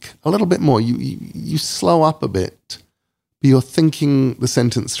think a little bit more. You slow up a bit, but you're thinking the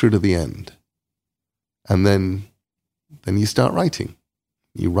sentence through to the end. And then you start writing.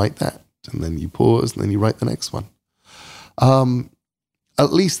 You write that, and then you pause, and then you write the next one.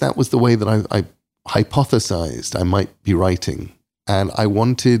 At least that was the way that I hypothesized I might be writing. And I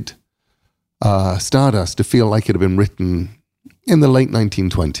wanted Stardust to feel like it had been written in the late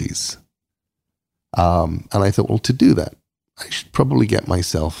 1920s. And I thought, well, to do that, I should probably get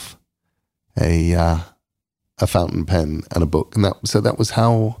myself a fountain pen and a book. And that was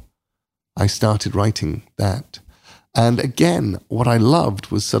how I started writing that. And again, what I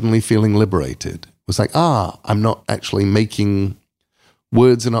loved was suddenly feeling liberated. It was like, I'm not actually making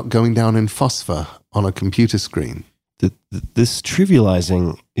words are not going down in phosphor on a computer screen. This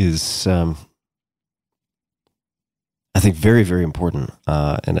trivializing is, I think, very, very important.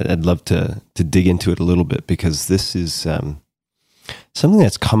 And I'd love to dig into it a little bit, because this is something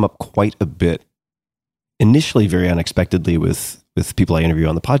that's come up quite a bit, initially very unexpectedly with people I interview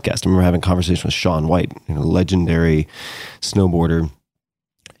on the podcast. I remember having a conversation with Shaun White, legendary snowboarder,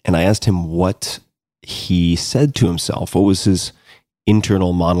 and I asked him what he said to himself. What was his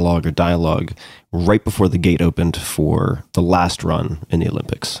internal monologue or dialogue right before the gate opened for the last run in the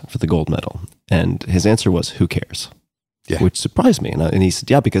Olympics for the gold medal? And his answer was, "Who cares?" Yeah. Which surprised me. And he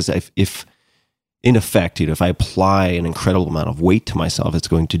said, "Yeah, because if in effect, if I apply an incredible amount of weight to myself, it's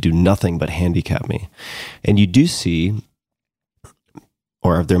going to do nothing but handicap me." And you do see,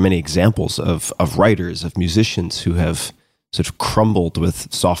 or there are many examples of writers, of musicians who have sort of crumbled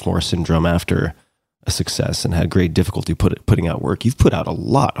with sophomore syndrome after a success and had great difficulty putting out work. You've put out a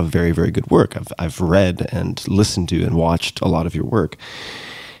lot of very, very good work. I've read and listened to and watched a lot of your work.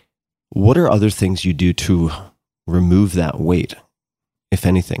 What are other things you do to remove that weight, if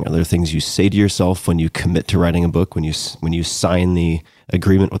anything? Are there things you say to yourself when you commit to writing a book, when you sign the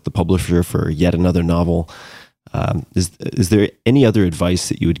agreement with the publisher for yet another novel? Is there any other advice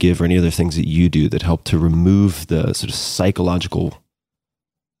that you would give, or any other things that you do that help to remove the sort of psychological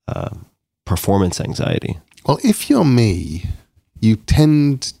performance anxiety? Well, if you're me, you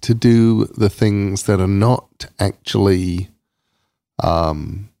tend to do the things that are not actually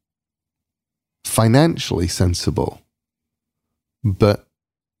financially sensible, but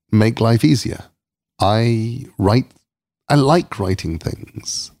make life easier. I like writing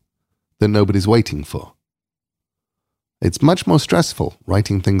things that nobody's waiting for. It's much more stressful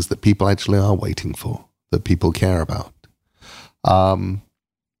writing things that people actually are waiting for, that people care about.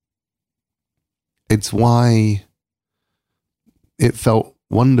 It's why it felt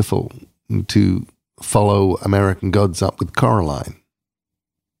wonderful to follow American Gods up with Coraline.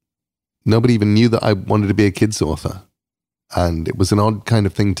 Nobody even knew that I wanted to be a kids author. And it was an odd kind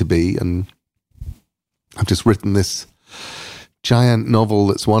of thing to be. And I've just written this giant novel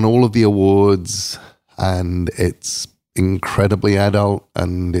that's won all of the awards, and it's incredibly adult,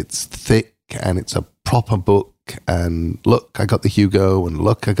 and it's thick, and it's a proper book. And look, I got the Hugo, and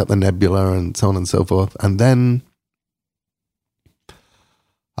look, I got the Nebula, and so on and so forth. And then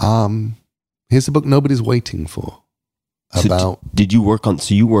here's a book nobody's waiting for. So you worked on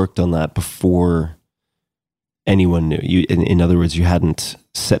that before anyone knew? In other words, you hadn't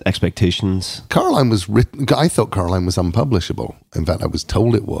set expectations? Coraline was written, I thought Coraline was unpublishable. In fact, I was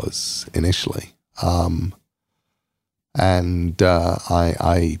told it was initially. I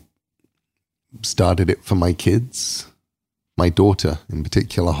started it for my kids, my daughter in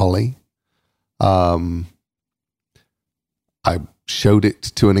particular, Holly. I showed it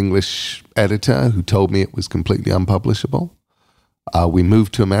to an English editor who told me it was completely unpublishable. We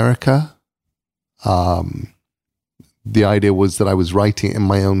moved to America. The idea was that I was writing it in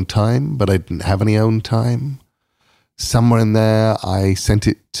my own time, but I didn't have any own time. Somewhere in there, I sent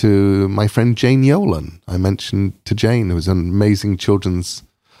it to my friend Jane Yolen. I mentioned to Jane, who was an amazing children's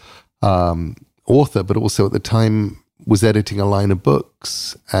author, but also at the time was editing a line of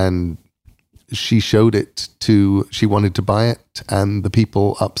books. And she showed it she wanted to buy it, and the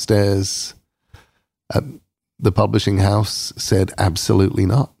people upstairs at the publishing house said absolutely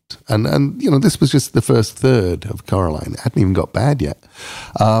not. And this was just the first third of Coraline. It hadn't even got bad yet.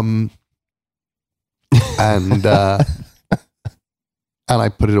 And I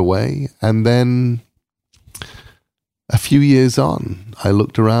put it away. And then a few years on, I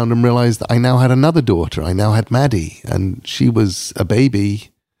looked around and realized that I now had another daughter. I now had Maddie, and she was a baby,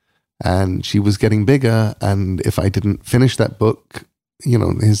 and she was getting bigger. And if I didn't finish that book,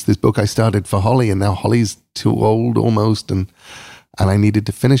 here's this book I started for Holly, and now Holly's too old almost, and I needed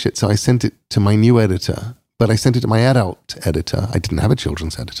to finish it. So I sent it to my new editor, but I sent it to my adult editor. I didn't have a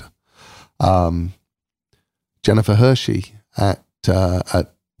children's editor. Jennifer Hershey at trying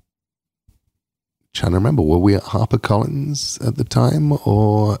to remember, were we at HarperCollins at the time,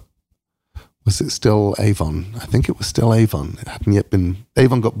 or was it still Avon? I think it was still Avon. It hadn't yet been.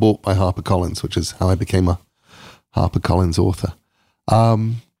 Avon got bought by HarperCollins, which is how I became a HarperCollins author.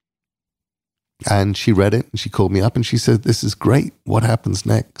 And she read it, and she called me up, and she said, "This is great. What happens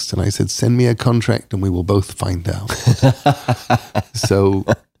next?" And I said, "Send me a contract, and we will both find out." So,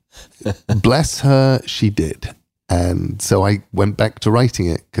 bless her, she did. And so I went back to writing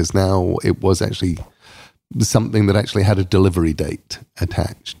it because now it was actually something that actually had a delivery date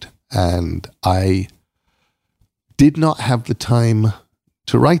attached. And I did not have the time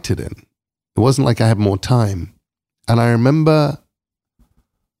to write it in. It wasn't like I had more time. And I remember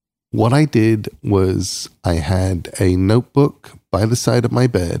what I did was I had a notebook by the side of my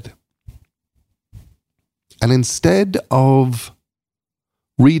bed. And instead of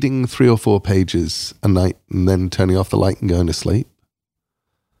reading 3 or 4 pages a night and then turning off the light and going to sleep,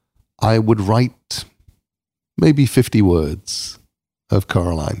 I would write maybe 50 words of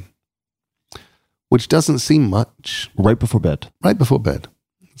Coraline, which doesn't seem much. Right before bed. Right before bed.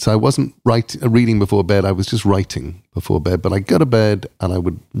 So I wasn't reading before bed, I was just writing before bed. But I'd go to bed and I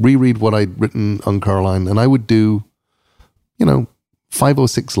would reread what I'd written on Coraline, and I would do, 5 or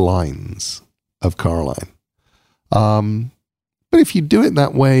 6 lines of Coraline. But if you do it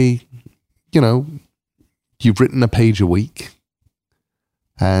that way, you've written a page a week.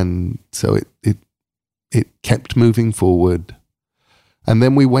 And so it kept moving forward. And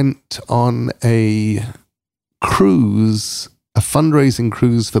then we went on a cruise, a fundraising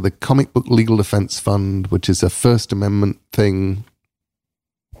cruise for the Comic Book Legal Defense Fund, which is a First Amendment thing.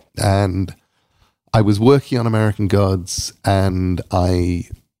 And I was working on American Gods, and I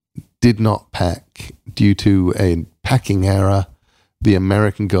did not pack due to a packing error, the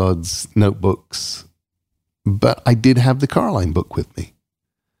American Gods notebooks, but I did have the Coraline book with me.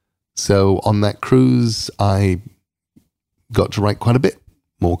 So on that cruise, I got to write quite a bit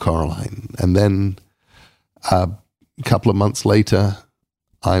more Coraline. And then a couple of months later,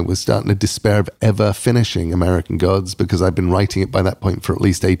 I was starting to despair of ever finishing American Gods because I'd been writing it by that point for at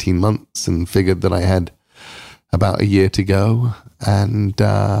least 18 months and figured that I had about a year to go, and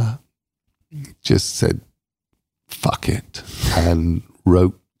just said, fuck it, and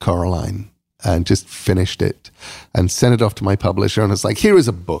wrote Coraline and just finished it and sent it off to my publisher. And it's like, here is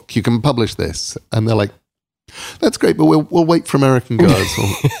a book, you can publish this. And they're like, that's great, but we'll wait for American Gods.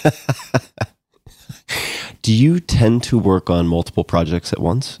 Do you tend to work on multiple projects at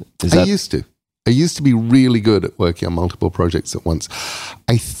once? I used to. I used to be really good at working on multiple projects at once.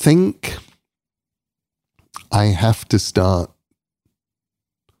 I think I have to start.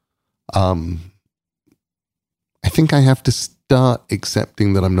 I think I have to start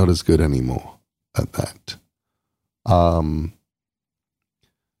accepting that I'm not as good anymore at that. What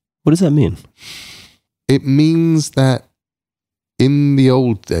does that mean? It means that in the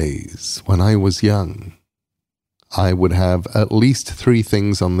old days, when I was young, I would have at least 3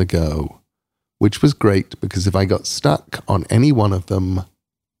 things on the go, which was great because if I got stuck on any one of them,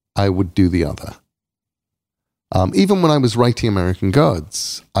 I would do the other. Even when I was writing American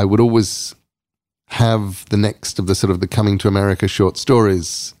Gods, I would always have the next of the sort of the Coming to America short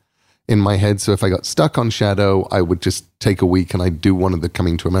stories in my head. So if I got stuck on Shadow, I would just take a week and I'd do one of the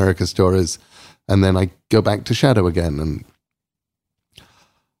Coming to America stories, and then I go back to Shadow again.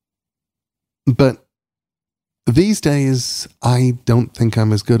 But these days, I don't think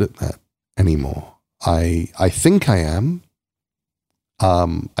I'm as good at that anymore. I think I am.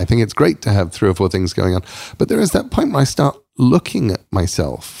 I think it's great to have 3 or 4 things going on. But there is that point where I start looking at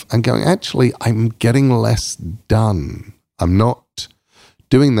myself and going, actually, I'm getting less done. I'm not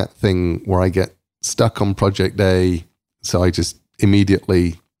doing that thing where I get stuck on project A, so I just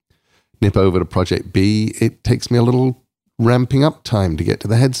immediately nip over to project B. It takes me a little ramping up time to get to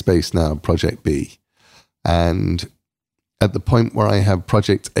the headspace now, project B. And at the point where I have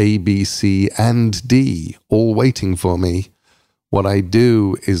projects A, B, C, and D all waiting for me, what I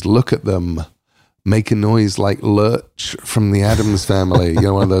do is look at them, make a noise like Lurch from the Addams Family,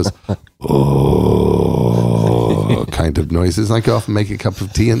 one of those oh kind of noises. I go off and make a cup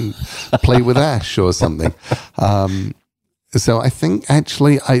of tea and play with Ash or something. So I think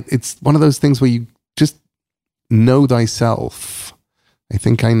actually it's one of those things where you just know thyself. I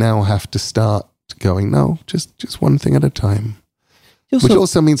think I now have to start going, no, just one thing at a time. Which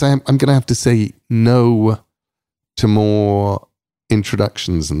also means I'm going to have to say no to more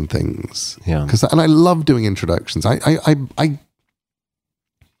introductions and things. Yeah. And I love doing introductions.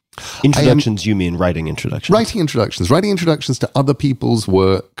 Introductions, you mean writing introductions? Writing introductions to other people's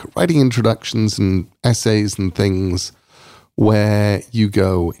work, writing introductions and essays and things where you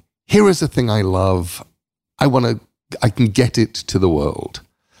go, here is a thing I love. I can get it to the world.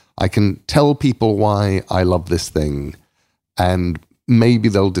 I can tell people why I love this thing, and maybe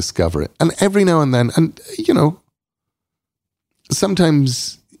they'll discover it. And every now and then, and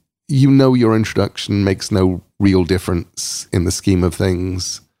sometimes your introduction makes no real difference in the scheme of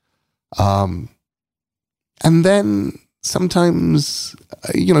things. And then sometimes,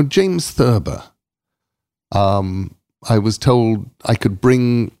 James Thurber, I was told I could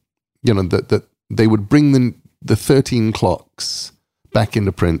bring, that they would bring the 13 clocks back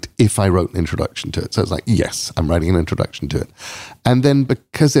into print if I wrote an introduction to it. So I was like, yes, I'm writing an introduction to it. And then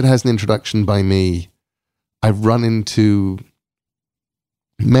because it has an introduction by me, I've run into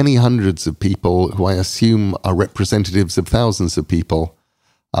many hundreds of people who I assume are representatives of thousands of people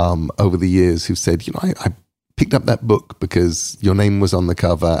over the years who've said, I picked up that book because your name was on the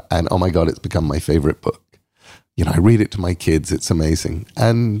cover and oh my God, it's become my favorite book. I read it to my kids. It's amazing.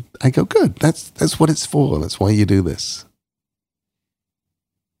 And I go, good. That's what it's for. That's why you do this.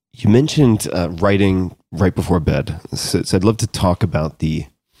 You mentioned writing right before bed. So I'd love to talk about maybe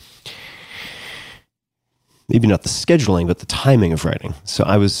not the scheduling, but the timing of writing. So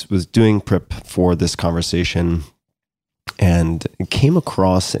I was doing prep for this conversation and came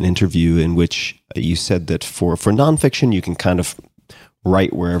across an interview in which you said that for nonfiction, you can kind of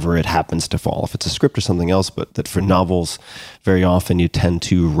write wherever it happens to fall, if it's a script or something else, but that for novels, very often you tend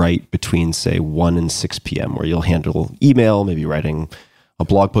to write between, say, 1 and 6 p.m., where you'll handle email, maybe writing a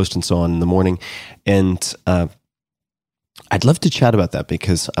blog post and so on in the morning. And I'd love to chat about that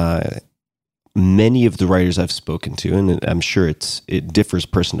because many of the writers I've spoken to, and I'm sure it differs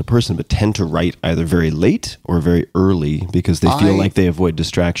person to person, but tend to write either very late or very early because they feel like they avoid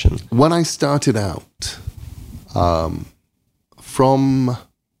distraction. When I started out, from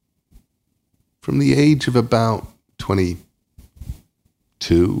the age of about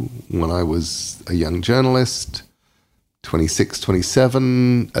 22, when I was a young journalist, 26,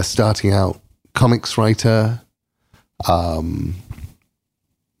 27, a starting out comics writer, all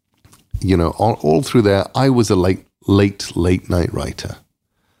through there, I was a late night writer.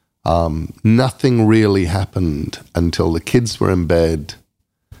 Nothing really happened until the kids were in bed,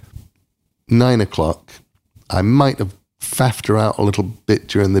 9 o'clock. I might have faffed her out a little bit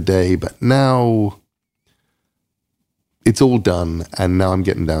during the day, but now it's all done, and now I'm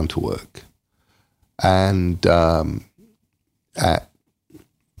getting down to work. And at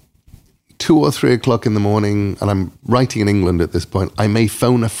 2 or 3 o'clock in the morning, and I'm writing in England at this point, I may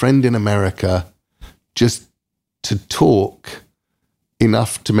phone a friend in America just to talk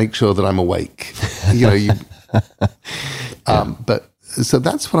enough to make sure that I'm awake. But so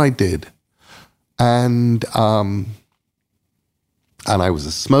that's what I did. And I was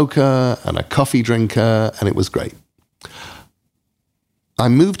a smoker and a coffee drinker, and it was great. I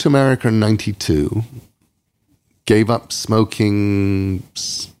moved to America in 92, gave up smoking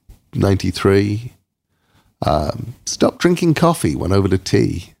 93, stopped drinking coffee, went over to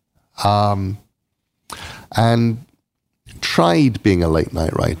tea, and tried being a late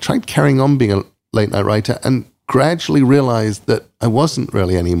night writer, tried carrying on being a late night writer, and gradually realized that I wasn't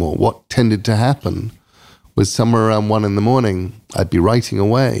really anymore. What tended to happen was somewhere around 1 in the morning, I'd be writing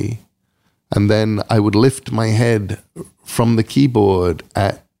away, and then I would lift my head from the keyboard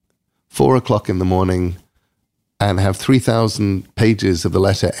at 4 o'clock in the morning and have 3,000 pages of the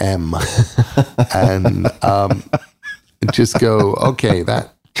letter M and just go, okay,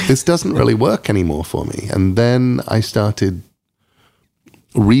 this doesn't really work anymore for me. And then I started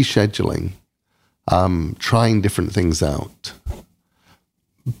rescheduling, trying different things out.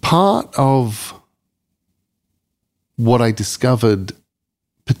 Part of what I discovered,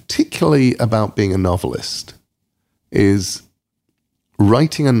 particularly about being a novelist, is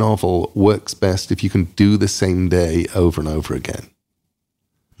writing a novel works best if you can do the same day over and over again.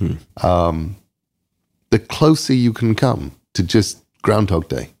 The closer you can come to just Groundhog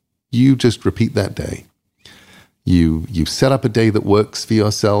Day, you just repeat that day. You set up a day that works for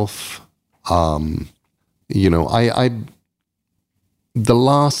yourself. The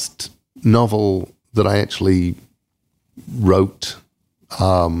last novel that I actually wrote,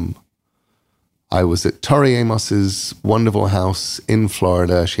 I was at Tori Amos's wonderful house in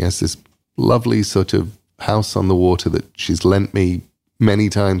Florida. She has this lovely sort of house on the water that she's lent me many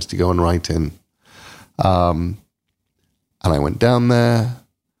times to go and write in. And I went down there,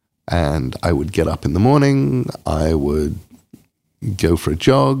 and I would get up in the morning, I would go for a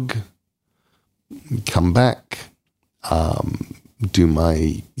jog, come back, do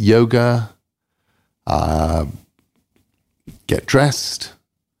my yoga, get dressed,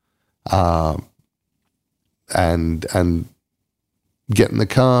 and get in the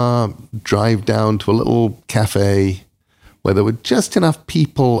car, drive down to a little cafe where there were just enough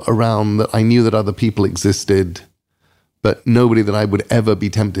people around that I knew that other people existed, but nobody that I would ever be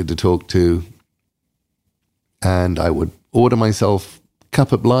tempted to talk to. And I would order myself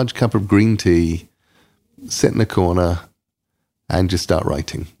a large cup of green tea, sit in a corner, and just start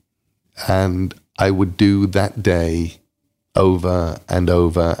writing. And I would do that day over and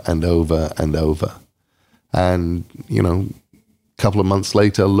over and over and over. And, a couple of months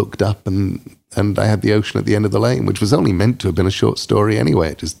later, looked up and I had the ocean at the end of the lane, which was only meant to have been a short story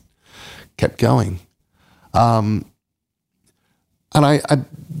anyway. It just kept going. And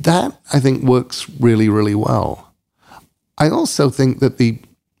I think works really, really well. I also think that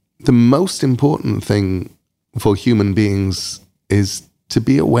the most important thing for human beings is to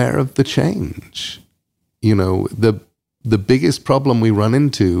be aware of the change. The biggest problem we run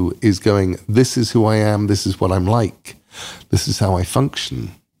into is going, this is who I am, this is what I'm like, this is how I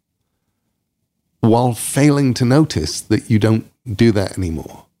function, while failing to notice that you don't do that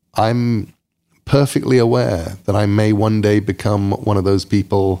anymore. I'm perfectly aware that I may one day become one of those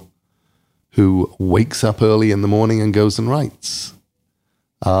people who wakes up early in the morning and goes and writes.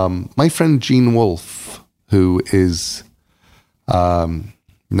 My friend Gene Wolfe, who is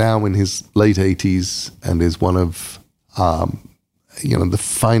now in his late 80s and is one of the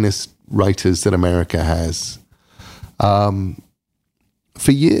finest writers that America has,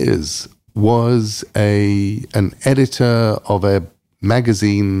 for years was an editor of a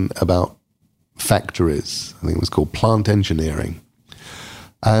magazine about factories. I think it was called Plant Engineering.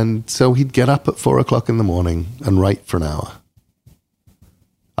 And so he'd get up at 4 o'clock in the morning and write for an hour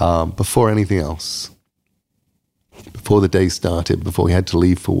before anything else, before the day started, before he had to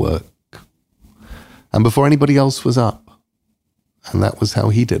leave for work, and before anybody else was up. And that was how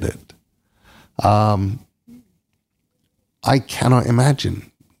he did it. I cannot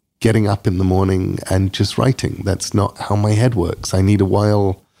imagine getting up in the morning and just writing. That's not how my head works. I need a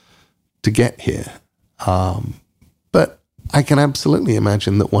while to get here. But I can absolutely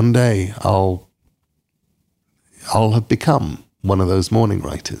imagine that one day I'll have become one of those morning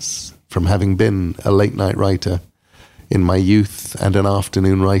writers, from having been a late night writer in my youth and an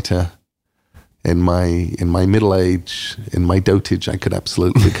afternoon writer in my middle age. In my dotage, I could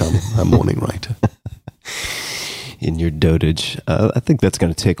absolutely become a morning writer. In your dotage, I think that's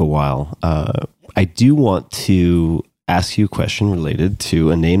going to take a while. I do want to ask you a question related to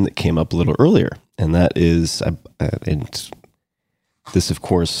a name that came up a little earlier, and that is, and this, of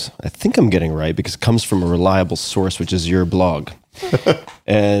course, I think I'm getting right because it comes from a reliable source, which is your blog.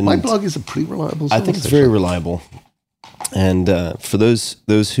 And my blog is a pretty reliable source. I think it's very reliable. And for those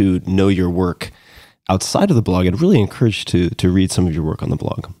who know your work outside of the blog, I'd really encourage to read some of your work on the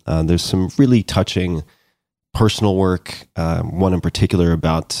blog. There's some really touching personal work, one in particular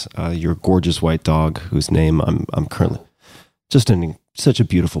about your gorgeous white dog, whose name I'm currently just such a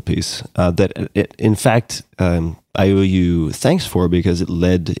beautiful piece that in fact I owe you thanks for, because it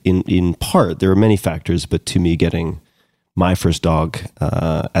led in part, there are many factors, but to me getting my first dog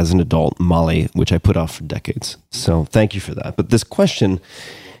as an adult, Molly, which I put off for decades. So thank you for that. But this question,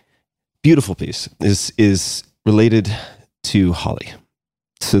 beautiful piece, is related to Holly.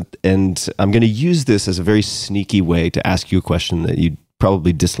 So, and I'm going to use this as a very sneaky way to ask you a question that you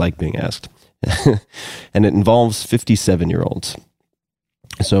probably dislike being asked. And it involves 57-year-olds.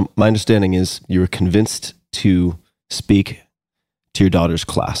 So my understanding is you were convinced to speak to your daughter's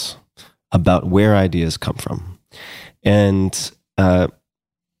class about where ideas come from. And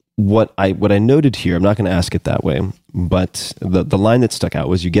what I noted here, I'm not going to ask it that way, but the line that stuck out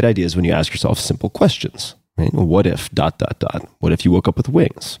was, you get ideas when you ask yourself simple questions. Right? What if ... What if you woke up with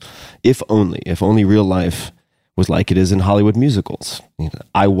wings? If only real life was like it is in Hollywood musicals.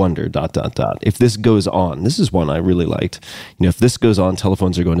 I wonder ... If this goes on, this is one I really liked. If this goes on,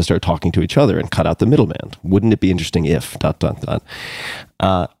 telephones are going to start talking to each other and cut out the middleman. Wouldn't it be interesting if ... And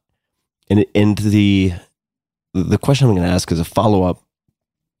the question I'm going to ask is a follow-up.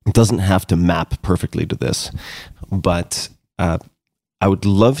 It doesn't have to map perfectly to this, but I would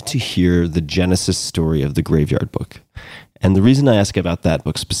love to hear the genesis story of The Graveyard Book. And the reason I ask about that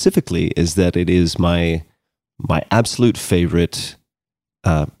book specifically is that it is my absolute favorite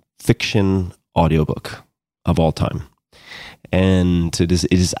fiction audiobook of all time. And it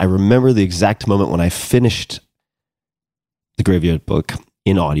is I remember the exact moment when I finished The Graveyard Book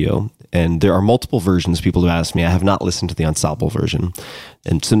in audio. And there are multiple versions. People have asked me. I have not listened to the ensemble version.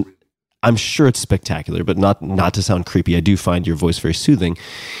 And so I'm sure it's spectacular, but not to sound creepy. I do find your voice very soothing.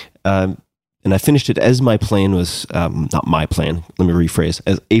 And I finished it as my plane was, not my plane, let me rephrase,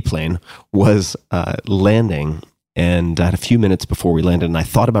 as a plane was landing. And I had a few minutes before we landed, and I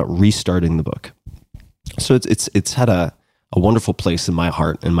thought about restarting the book. So it's had a wonderful place in my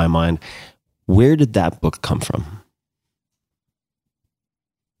heart, in my mind. Where did that book come from?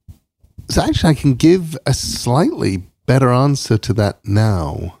 So actually, I can give a slightly better answer to that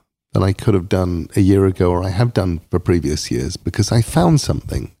now than I could have done a year ago, or I have done for previous years, because I found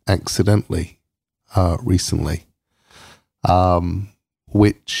something accidentally recently,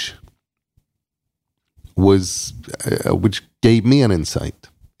 which was which gave me an insight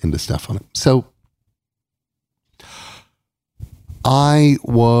into stuff on it. So I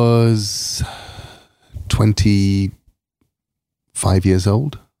was 25 years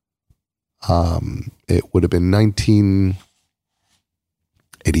old. It would have been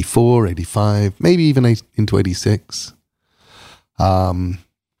 1984, 85, maybe even into 86.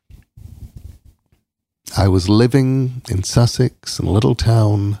 I was living in Sussex, in a little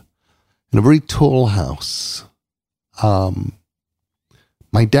town, in a very tall house.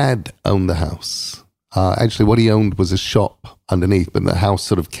 My dad owned the house. Actually, what he owned was a shop underneath, but the house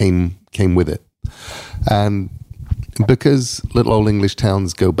sort of came with it. And because little old English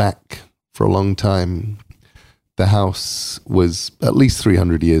towns go back for a long time, the house was at least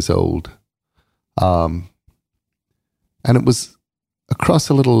 300 years old. And it was across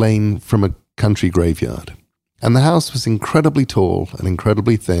a little lane from a country graveyard. And the house was incredibly tall and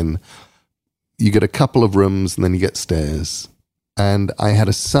incredibly thin. You get a couple of rooms and then you get stairs. And I had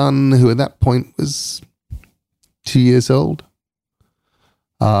a son who at that point was 2 years old.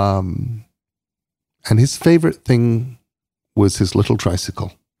 And his favorite thing was his little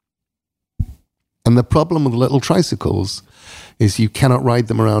tricycle. And the problem with little tricycles is you cannot ride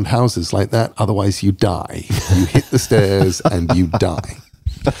them around houses like that. Otherwise you die. You hit the stairs and you die.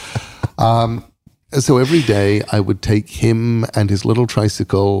 So every day I would take him and his little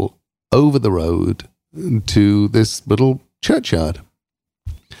tricycle over the road to this little churchyard.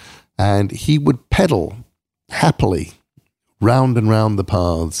 And he would pedal happily round and round the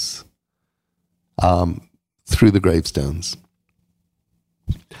paths through the gravestones.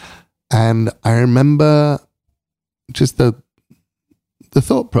 And I remember just the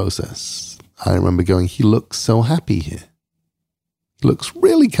thought process. I remember going, he looks so happy here. He looks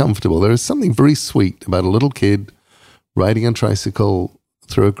really comfortable. There is something very sweet about a little kid riding a tricycle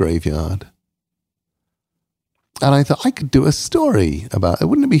through a graveyard. And I thought I could do a story about it.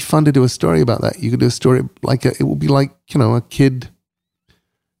 Wouldn't it be fun to do a story about that? You could do a story it would be like, a kid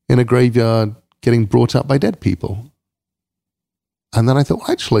in a graveyard getting brought up by dead people. And then I thought,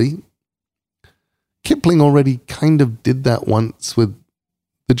 well, actually, Kipling already kind of did that once with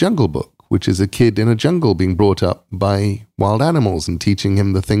The Jungle Book, which is a kid in a jungle being brought up by wild animals and teaching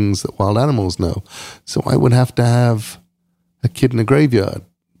him the things that wild animals know. So I would have to have a kid in a graveyard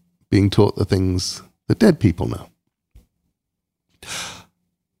being taught the things that dead people know.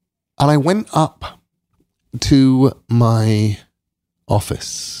 And I went up to my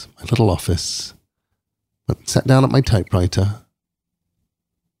office, my little office, sat down at my typewriter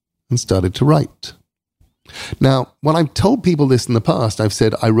and started to write. Now, when I've told people this in the past, I've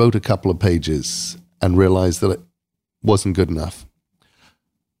said I wrote a couple of pages and realized that it wasn't good enough.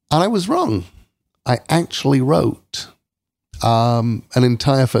 And I was wrong. I actually wrote an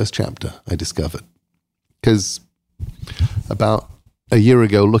entire first chapter, I discovered. Because about a year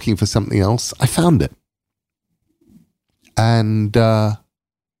ago, looking for something else, I found it. And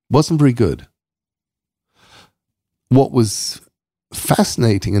wasn't very good. What was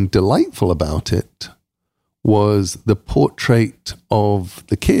fascinating and delightful about it was the portrait of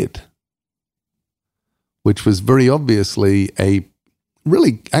the kid, which was very obviously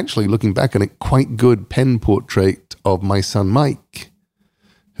actually looking back on it, quite good pen portrait of my son Mike,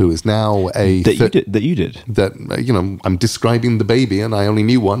 who is now that you did. I'm describing the baby, and I only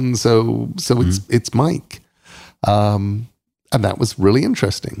knew one, so it's Mike, and that was really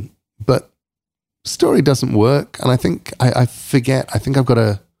interesting. But story doesn't work, and I think I forget. I think I've got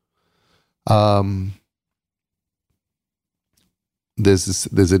a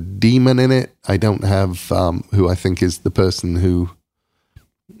there's a demon in it. I don't have who I think is the person who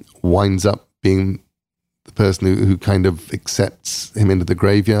winds up being the person who kind of accepts him into the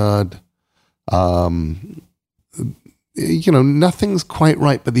graveyard. Nothing's quite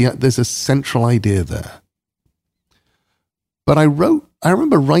right, but there's a central idea there. But I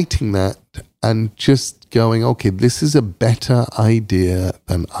remember writing that and just going, okay, this is a better idea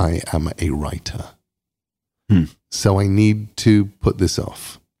than I am a writer. So I need to put this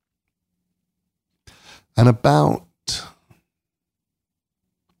off. And about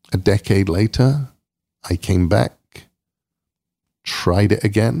a decade later, I came back, tried it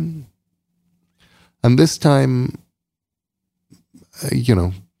again. And this time,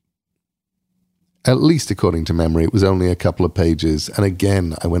 at least according to memory, it was only a couple of pages. And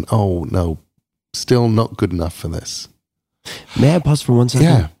again, I went, oh, no, still not good enough for this. May I pause for 1 second?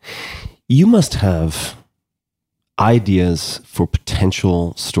 Yeah. You must have ideas for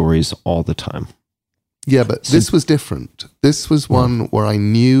potential stories all the time. Yeah, but this was different. This was one where I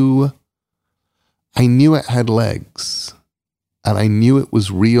knew it had legs. and I knew it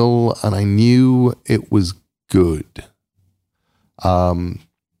was real, and I knew it was good. And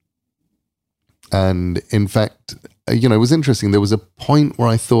in fact, it was interesting. There was a point where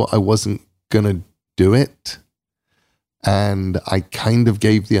I thought I wasn't going to do it. And I kind of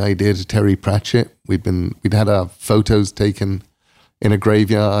gave the idea to Terry Pratchett. We'd had our photos taken in a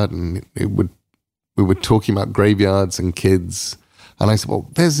graveyard, and we were talking about graveyards and kids. And I said, well,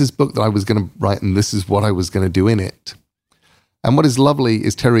 there's this book that I was going to write, and this is what I was going to do in it. And what is lovely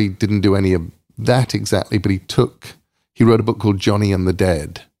is Terry didn't do any of that exactly, but he wrote a book called Johnny and the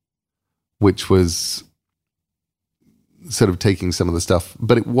Dead, which was sort of taking some of the stuff,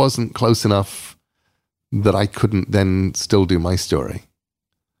 but it wasn't close enough that I couldn't then still do my story.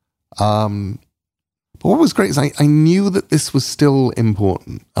 But what was great is I knew that this was still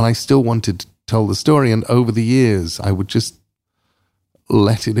important, and I still wanted to tell the story, and over the years I would just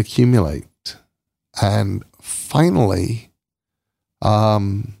let it accumulate. And finally,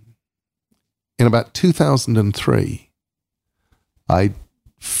 in about 2003, I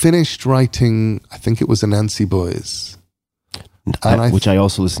finished writing, I think it was Anansi Boys. Which I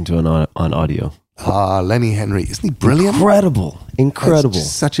also listened to on audio. Lenny Henry. Isn't he brilliant? Incredible. It's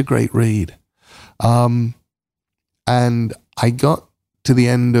just such a great read. And I got to the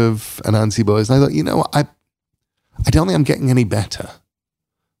end of Anansi Boys, and I thought, what? I don't think I'm getting any better.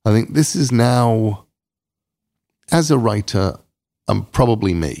 I think this is now, as a writer, I'm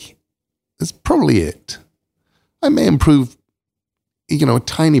probably me. That's probably it. I may improve, a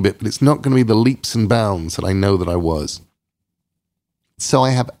tiny bit, but it's not going to be the leaps and bounds that I know that I was. So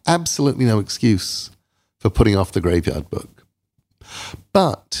I have absolutely no excuse for putting off the Graveyard Book.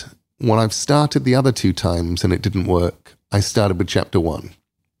 But when I've started the other 2 times and it didn't work, I started with chapter 1.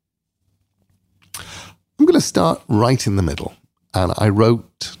 I'm going to start right in the middle. And I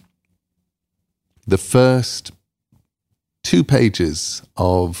wrote the first 2 pages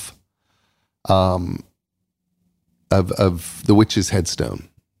of The Witch's Headstone,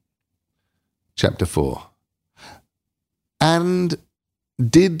 chapter 4. And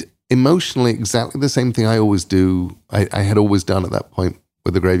did emotionally exactly the same thing I always do. I had always done at that point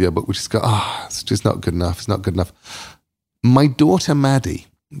with the Graveyard Book, which is go, it's just not good enough. It's not good enough. My daughter Maddie,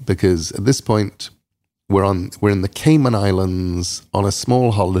 because at this point we're in the Cayman Islands on a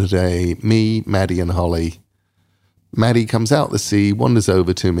small holiday, me, Maddie, and Holly. Maddie comes out the sea, wanders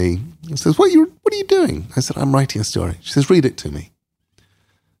over to me, and says, What are you doing? I said, I'm writing a story. She says, read it to me.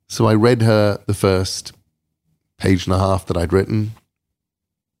 So I read her the first page and a half that I'd written.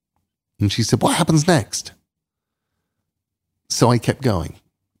 And she said, what happens next? So I kept going.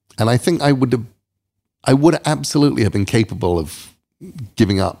 And I think I would absolutely have been capable of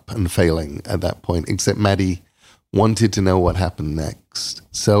giving up and failing at that point, except Maddie wanted to know what happened next.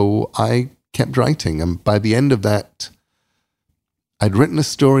 So I kept writing. And by the end of that, I'd written a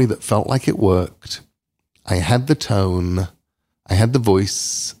story that felt like it worked. I had the tone. I had the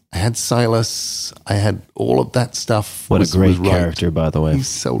voice. I had Silas. I had all of that stuff. What a great character, by the way. He's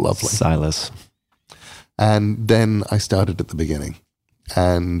so lovely. Silas. And then I started at the beginning.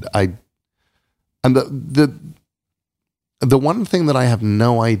 And the one thing that I have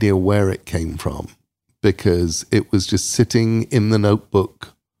no idea where it came from, because it was just sitting in the notebook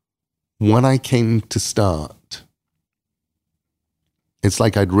when I came to start. It's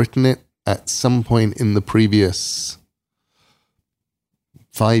like I'd written it at some point in the previous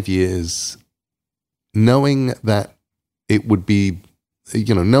 5 years, knowing that it would be,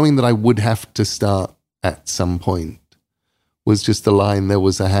 knowing that I would have to start at some point, was just the line, there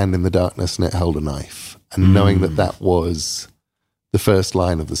was a hand in the darkness and it held a knife. And knowing that was the first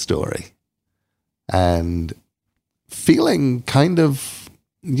line of the story. And feeling kind of,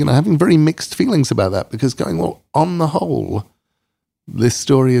 having very mixed feelings about that, because going, well, on the whole, this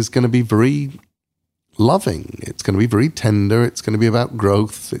story is going to be very loving. It's going to be very tender. It's going to be about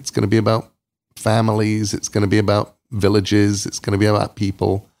growth. It's going to be about families. It's going to be about villages. It's going to be about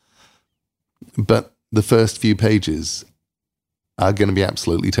people. But the first few pages are going to be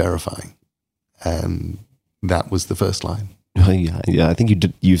absolutely terrifying. And that was the first line. Yeah. I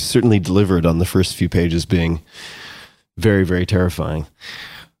think you certainly delivered on the first few pages being very, very terrifying.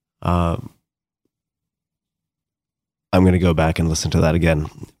 I'm going to go back and listen to that again.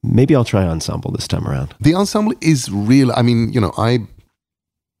 Maybe I'll try Ensemble this time around. The Ensemble is real. I mean,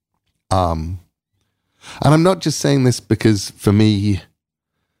 and I'm not just saying this because for me,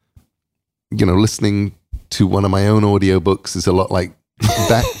 listening to one of my own audiobooks is a lot like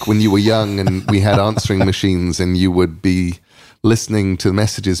back when you were young and we had answering machines and you would be listening to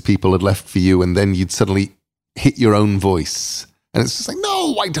messages people had left for you, and then you'd suddenly hit your own voice. And it's just like,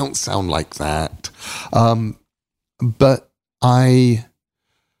 no, I don't sound like that. But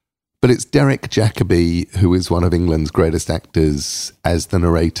But it's Derek Jacobi, who is one of England's greatest actors, as the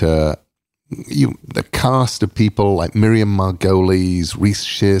narrator. The cast of people like Miriam Margolyes, Reece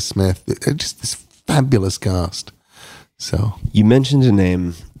Shearsmith, just this fabulous cast. So you mentioned a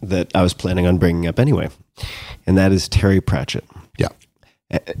name that I was planning on bringing up anyway, and that is Terry Pratchett. Yeah.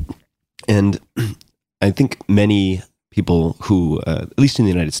 And I think many people who, at least in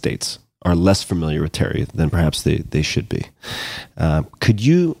the United States, are less familiar with Terry than perhaps they should be. Could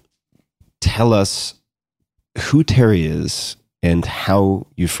you tell us who Terry is and how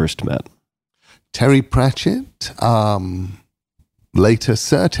you first met? Terry Pratchett, later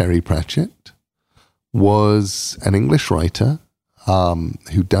Sir Terry Pratchett, was an English writer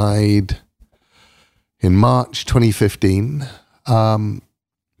who died in March 2015.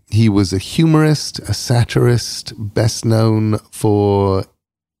 He was a humorist, a satirist, best known for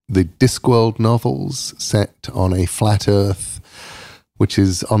the Discworld novels set on a flat Earth, which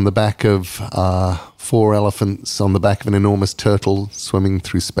is on the back of 4 elephants on the back of an enormous turtle swimming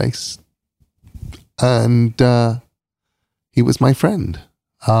through space. And he was my friend.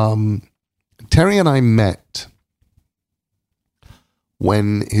 Terry and I met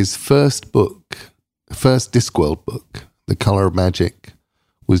when his first Discworld book, The Color of Magic,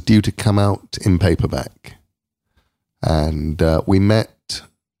 was due to come out in paperback. And we met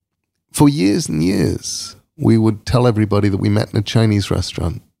for years and years. We would tell everybody that we met in a Chinese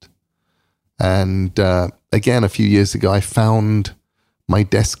restaurant. And again, a few years ago, I found my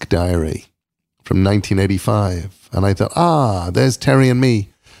desk diary from 1985. And I thought, there's Terry and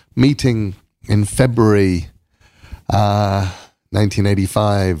me meeting in February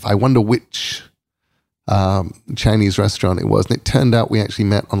 1985. I wonder which Chinese restaurant it was. And it turned out we actually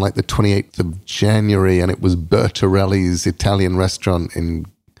met on like the 28th of January, and it was Bertorelli's Italian restaurant in,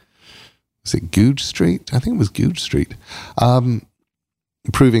 was it Goodge Street? I think it was Goodge Street.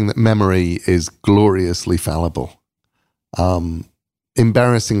 Proving that memory is gloriously fallible.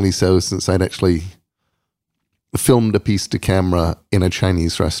 Embarrassingly so, since I'd actually filmed a piece to camera in a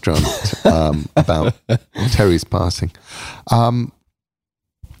Chinese restaurant about Terry's passing. But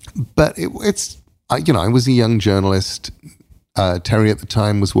it's, I was a young journalist. Terry at the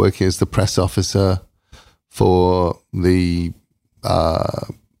time was working as the press officer for the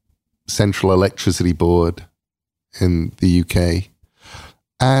Central Electricity Board in the UK.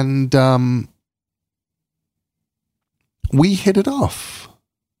 And we hit it off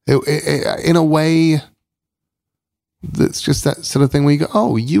in a way that's just that sort of thing where you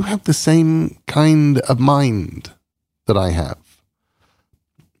go, you have the same kind of mind that I have.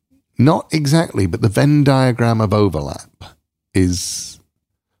 Not exactly, but the Venn diagram of overlap is...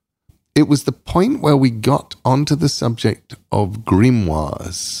 It was the point where we got onto the subject of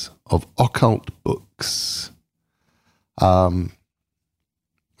grimoires, of occult books. And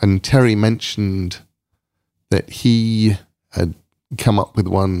Terry mentioned that he had come up with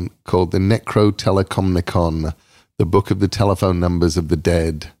one called the Necrotelecomnicon, the book of the telephone numbers of the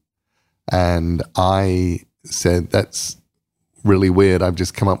dead. And I said, that's really weird. I've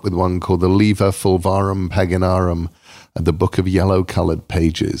just come up with one called the Liber Fulvarum Paganarum, the book of yellow-colored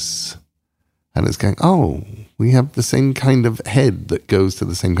pages. And it's going, we have the same kind of head that goes to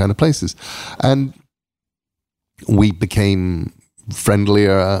the same kind of places. And we became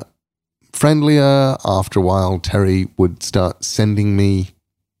friendlier. After a while, Terry would start sending me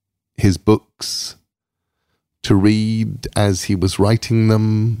his books to read as he was writing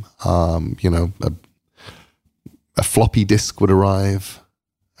them. A floppy disk would arrive,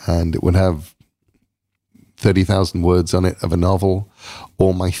 and it would have 30,000 words on it of a novel.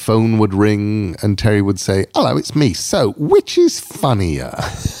 Or my phone would ring, and Terry would say, "Hello, it's me. So, which is funnier?"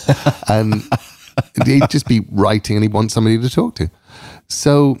 And he'd just be writing, and he'd want somebody to talk to.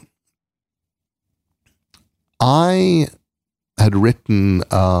 So I had written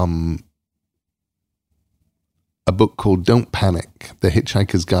a book called Don't Panic, The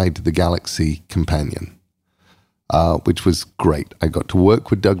Hitchhiker's Guide to the Galaxy Companion, which was great. I got to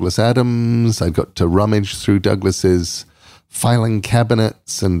work with Douglas Adams. I got to rummage through Douglas's filing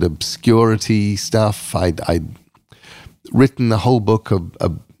cabinets and obscurity stuff. I'd written the whole book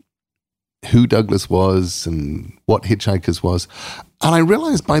of who Douglas was and what Hitchhikers was. And I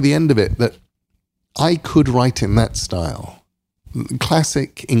realized by the end of it that I could write in that style.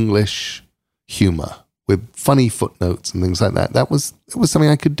 Classic English humor with funny footnotes and things like that. It was something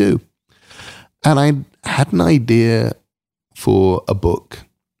I could do. And I had an idea for a book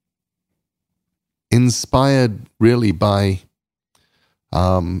inspired really by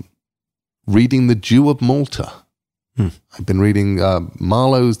reading The Jew of Malta. I've been reading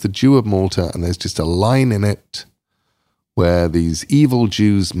Marlowe's The Jew of Malta, and there's just a line in it where these evil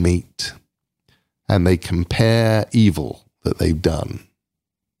Jews meet and they compare evil that they've done.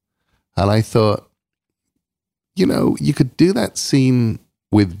 And I thought, you could do that scene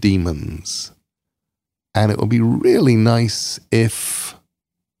with demons, and it would be really nice if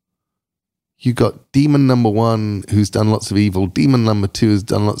you got demon number 1 who's done lots of evil, demon number 2 who's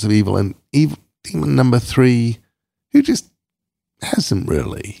done lots of evil, and demon number 3 who just hasn't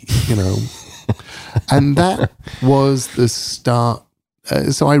really, And that was the start.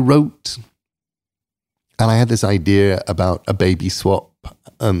 So I wrote, and I had this idea about a baby swap,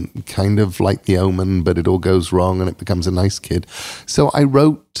 kind of like The Omen, but it all goes wrong and it becomes a nice kid. So I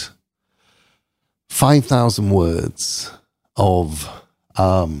wrote 5,000 words of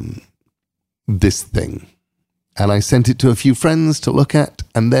this thing, and I sent it to a few friends to look at,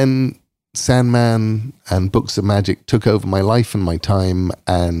 and then Sandman and Books of Magic took over my life and my time,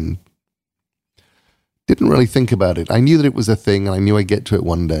 and didn't really think about it. I knew that it was a thing, and I knew I'd get to it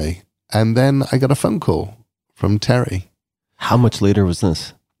one day. And then I got a phone call from Terry. How much later was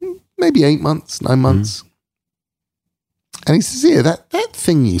this? Maybe 8 months, 9 months. And he says, "Yeah, that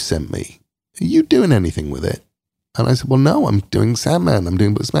thing you sent me, are you doing anything with it?" And I said, "Well, no, I'm doing Sandman. I'm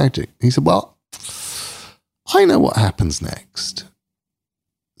doing Books of Magic." He said, "Well, I know what happens next.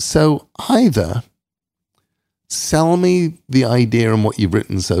 So either sell me the idea and what you've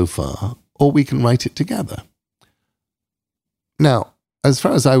written so far, or we can write it together." Now, as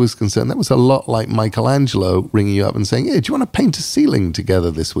far as I was concerned, that was a lot like Michelangelo ringing you up and saying, "Hey, do you want to paint a ceiling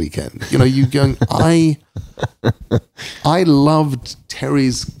together this weekend?" You going, I loved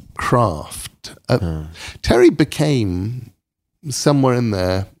Terry's craft. Terry became, somewhere in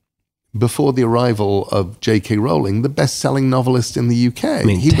there, before the arrival of J.K. Rowling, the best-selling novelist in the UK. I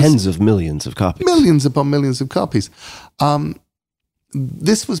mean, tens of millions of copies. Millions upon millions of copies.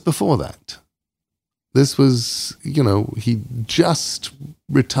 This was before that. This was, he just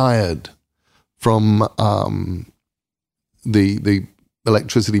retired from the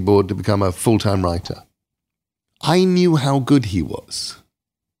electricity board to become a full-time writer. I knew how good he was.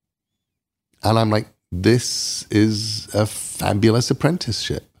 And I'm like, this is a fabulous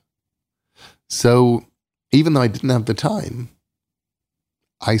apprenticeship. So even though I didn't have the time,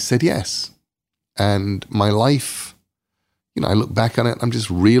 I said yes. And my life, I look back on it, I'm just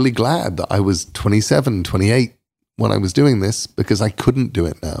really glad that I was 27, 28 when I was doing this, because I couldn't do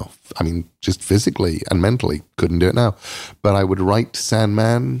it now. I mean, just physically and mentally couldn't do it now. But I would write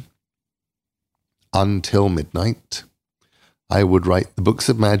Sandman until midnight. I would write the Books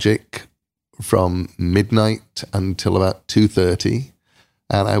of Magic from midnight until about 2:30.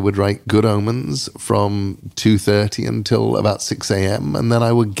 And I would write Good Omens from 2:30 until about 6 a.m. And then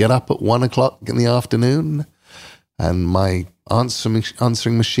I would get up at 1 o'clock in the afternoon, and my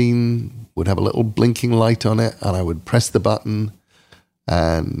answering machine would have a little blinking light on it, and I would press the button,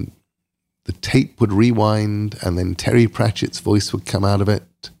 and the tape would rewind, and then Terry Pratchett's voice would come out of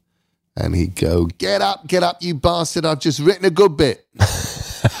it, and he'd go, get up, you bastard, I've just written a good bit."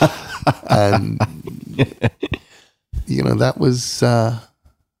 And, that was...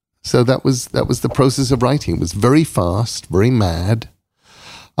 So that was the process of writing. It was very fast, very mad.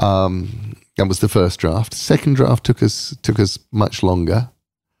 That was the first draft. Second draft took us much longer.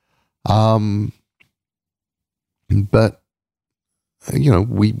 But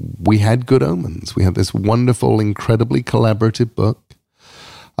we had Good Omens. We had this wonderful, incredibly collaborative book.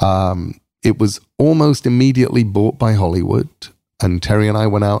 It was almost immediately bought by Hollywood, and Terry and I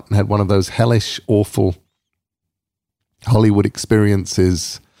went out and had one of those hellish, awful Hollywood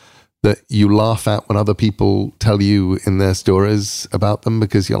experiences that you laugh at when other people tell you in their stories about them,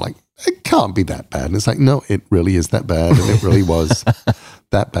 because you're like, it can't be that bad. And it's like, no, it really is that bad. And it really was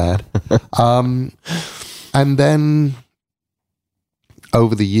that bad. And then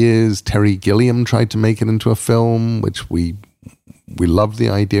over the years, Terry Gilliam tried to make it into a film, which we loved the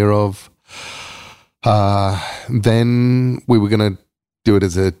idea of. Then we were going to do it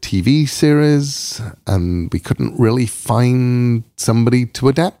as a TV series, and we couldn't really find somebody to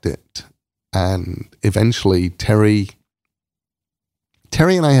adapt it. And eventually Terry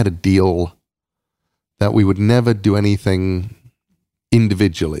and I had a deal that we would never do anything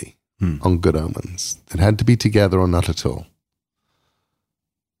individually on Good Omens. It had to be together or not at all.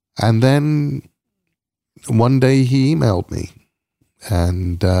 And then one day he emailed me,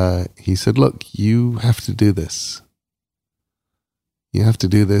 and he said, "Look, you have to do this. You have to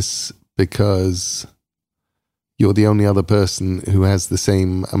do this because you're the only other person who has the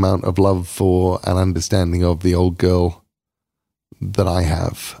same amount of love for and understanding of the old girl that I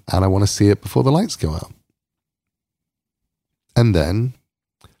have, and I want to see it before the lights go out." And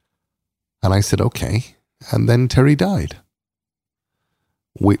I said, okay. And then Terry died,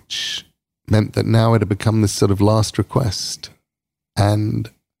 which meant that now it had become this sort of last request. And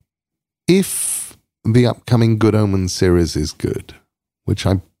if the upcoming Good Omens series is good, which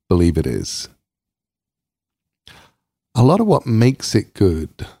I believe it is, a lot of what makes it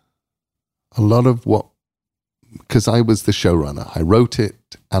good, a lot of what, because I was the showrunner, I wrote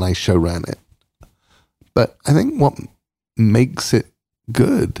it and I showran it. But I think what makes it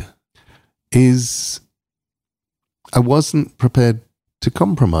good is I wasn't prepared to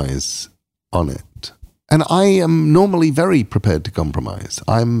compromise on it. And I am normally very prepared to compromise.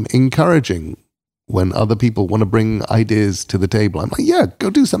 I'm encouraging when other people want to bring ideas to the table. I'm like, yeah, go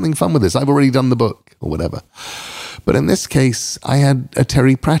do something fun with this. I've already done the book or whatever. But in this case, I had a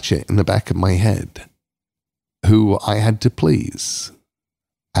Terry Pratchett in the back of my head who I had to please.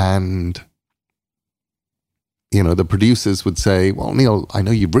 And, you know, the producers would say, well, Neil, I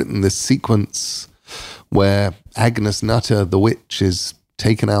know you've written this sequence where Agnes Nutter, the witch, is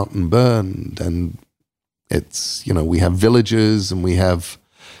taken out and burned. And it's, you know, we have villagers and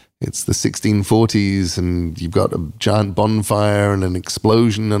it's the 1640s and you've got a giant bonfire and an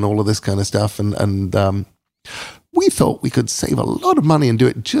explosion and all of this kind of stuff. And we thought we could save a lot of money and do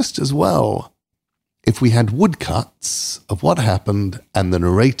it just as well if we had woodcuts of what happened and the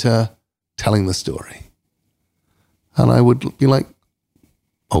narrator telling the story. And I would be like,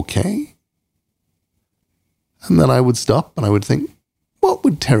 okay. And then I would stop and I would think, what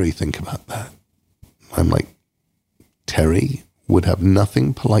would Terry think about that? I'm like, Terry would have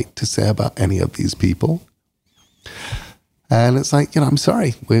nothing polite to say about any of these people. And it's like, you know, I'm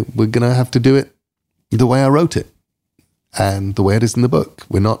sorry, we're going to have to do it the way I wrote it and the way it is in the book.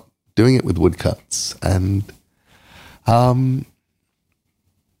 We're not doing it with woodcuts. And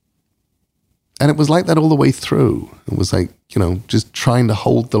it was like that all the way through. It was like, you know, just trying to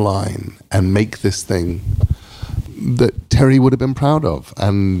hold the line and make this thing that Terry would have been proud of,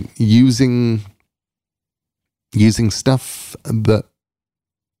 and using stuff that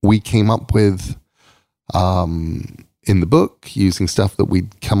we came up with in the book, using stuff that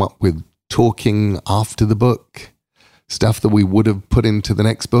we'd come up with talking after the book, stuff that we would have put into the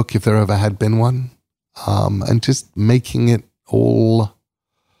next book if there ever had been one, and just making it all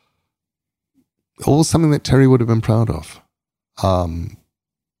something that Terry would have been proud of. And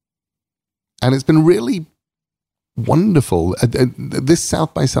it's been really wonderful. This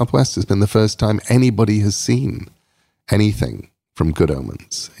South by Southwest has been the first time anybody has seen anything from Good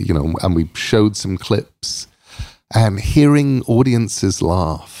Omens, you know, and we showed some clips, and hearing audiences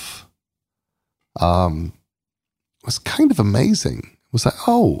laugh was kind of amazing. It was like,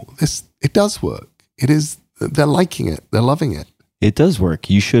 oh, it does work. It is, they're liking it. They're loving it. It does work.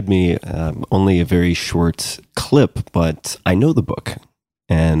 You showed me only a very short clip, but I know the book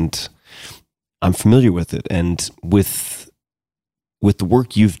and I'm familiar with it. And with the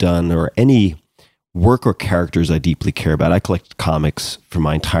work you've done, or any work or characters I deeply care about, I collect comics for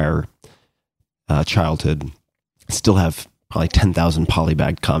my entire childhood. I still have probably 10,000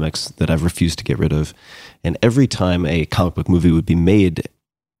 polybagged comics that I've refused to get rid of. And every time a comic book movie would be made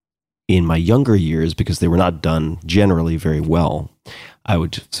in my younger years, because they were not done generally very well, I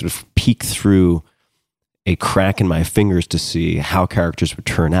would sort of peek through a crack in my fingers to see how characters would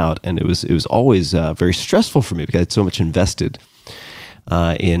turn out. And it was always very stressful for me because I had so much invested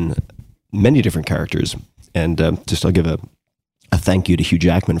in many different characters. And I'll give a thank you to Hugh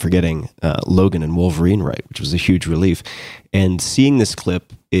Jackman for getting Logan and Wolverine right, which was a huge relief. And seeing this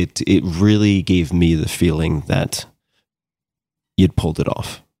clip, it really gave me the feeling that you'd pulled it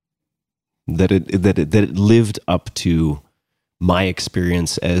off. That it lived up to my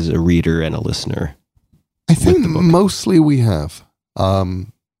experience as a reader and a listener. I think mostly we have.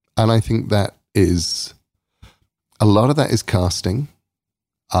 And I think that is, a lot of that is casting.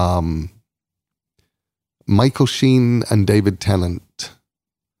 Michael Sheen and David Tennant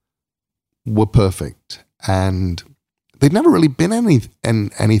were perfect. And they'd never really been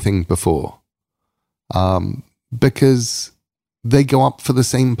in anything before. Because they go up for the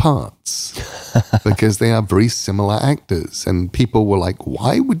same parts. Because they are very similar actors. And people were like,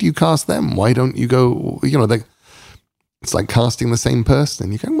 why would you cast them? Why don't you go, you know, it's like casting the same person.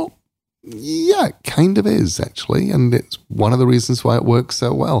 And you go, well, yeah, it kind of is, actually. And it's one of the reasons why it works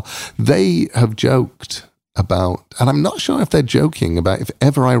so well. They have joked about, and I'm not sure if they're joking about, if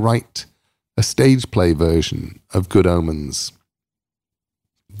ever I write a stage play version of Good Omens,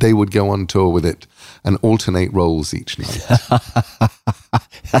 they would go on tour with it and alternate roles each night.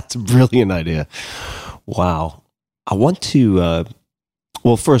 That's a brilliant idea. Wow. I want to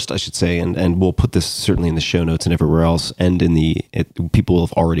Well, first, I should say, and we'll put this certainly in the show notes and everywhere else, and people will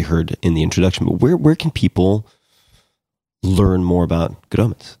have already heard in the introduction, but where can people learn more about Good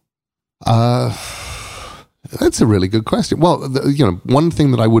Omens? That's a really good question. Well, one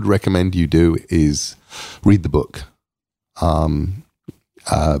thing that I would recommend you do is read the book.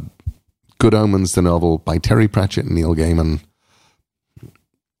 Good Omens, the novel by Terry Pratchett and Neil Gaiman.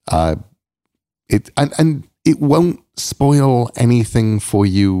 It won't spoil anything for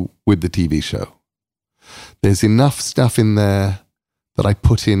you with the TV show. There's enough stuff in there that I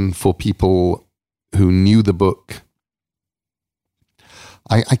put in for people who knew the book.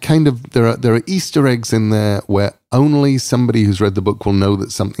 There are Easter eggs in there where only somebody who's read the book will know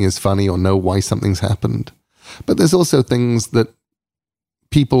that something is funny or know why something's happened. But there's also things that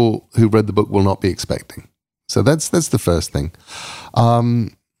people who read the book will not be expecting. So that's the first thing.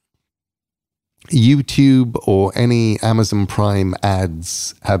 YouTube or any Amazon Prime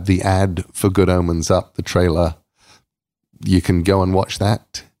ads have the ad for Good Omens up, the trailer. You can go and watch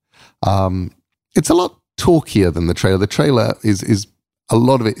that. It's a lot talkier than the trailer. The trailer is a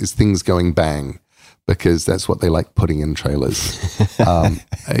lot of it is things going bang, because that's what they like putting in trailers.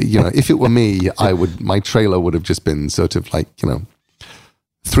 If it were me, my trailer would have just been sort of like,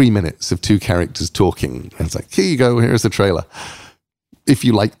 3 minutes of two characters talking. And it's like, here you go, here's the trailer. If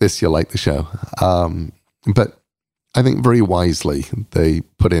you like this, you'll like the show. But I think very wisely, they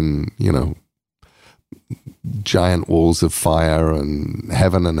put in, giant walls of fire and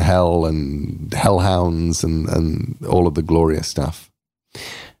heaven and hell and hellhounds and all of the glorious stuff.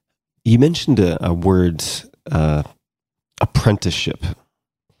 You mentioned a word, apprenticeship.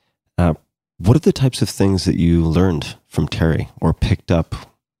 What are the types of things that you learned from Terry or picked up?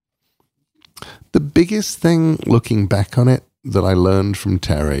 The biggest thing, looking back on it, that I learned from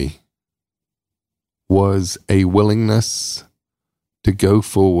Terry was a willingness to go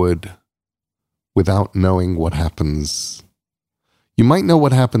forward without knowing what happens. You might know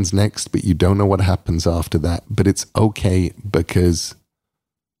what happens next, but you don't know what happens after that. But it's okay, because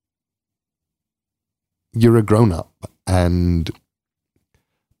you're a grown-up and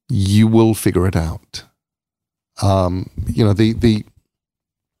you will figure it out.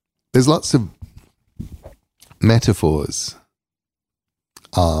 There's lots of metaphors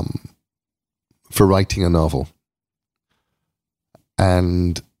for writing a novel.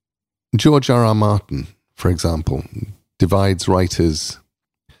 And George R.R. Martin, for example, divides writers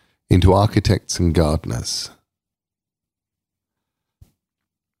into architects and gardeners.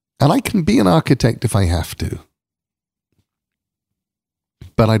 And I can be an architect if I have to,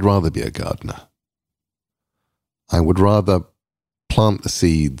 but I'd rather be a gardener. I would rather plant the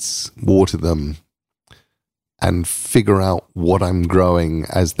seeds, water them, and figure out what I'm growing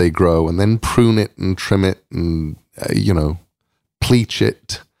as they grow, and then prune it and trim it and, pleach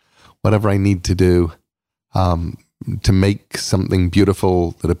it, whatever I need to do to make something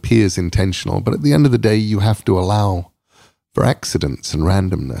beautiful that appears intentional. But at the end of the day, you have to allow for accidents and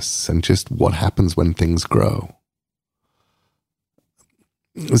randomness and just what happens when things grow.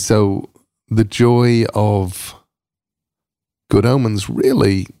 So the joy of Good Omens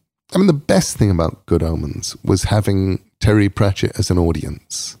really, the best thing about Good Omens was having Terry Pratchett as an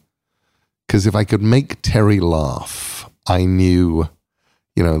audience. Because if I could make Terry laugh, I knew,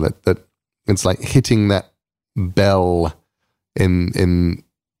 that it's like hitting that bell in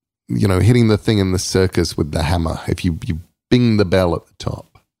hitting the thing in the circus with the hammer. If you bing the bell at the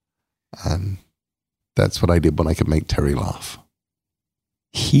top. And that's what I did when I could make Terry laugh.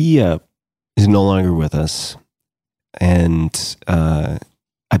 He is no longer with us. And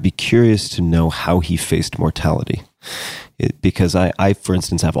I'd be curious to know how he faced mortality. Because I, for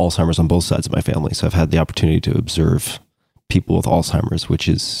instance, have Alzheimer's on both sides of my family. So I've had the opportunity to observe people with Alzheimer's, which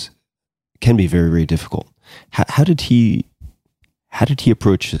can be very, very difficult. How did he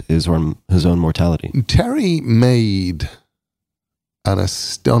approach his own mortality? Terry made an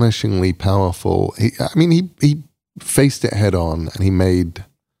astonishingly powerful. He faced it head on, and he made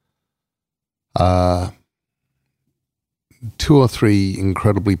 2 or 3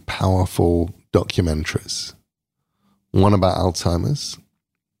 incredibly powerful documentaries. One about Alzheimer's.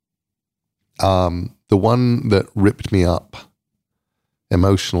 The one that ripped me up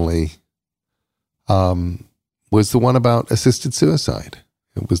emotionally was the one about assisted suicide.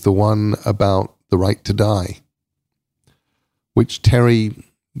 It was the one about the right to die, which Terry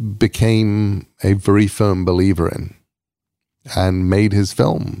became a very firm believer in and made his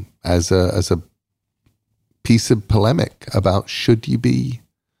film as a piece of polemic about should you be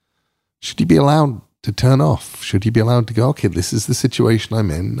allowed to turn off? Should you be allowed to go, okay, this is the situation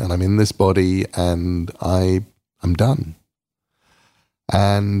I'm in, and I'm in this body, and I'm done.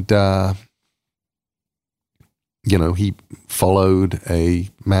 And, he followed a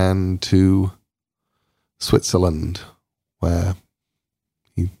man to Switzerland where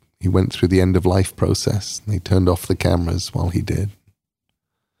he went through the end-of-life process. They turned off the cameras while he did.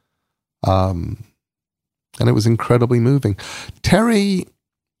 And it was incredibly moving. Terry,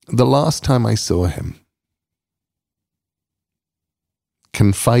 the last time I saw him,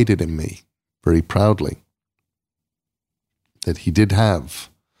 confided in me very proudly that he did have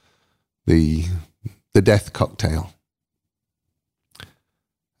the death cocktail.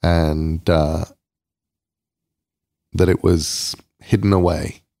 And that it was hidden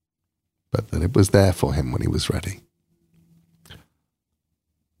away, but that it was there for him when he was ready.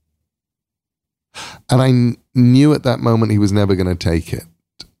 And I knew at that moment he was never going to take it,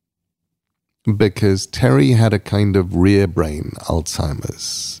 because Terry had a kind of rear brain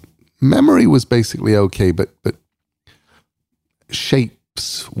Alzheimer's. Memory was basically okay, but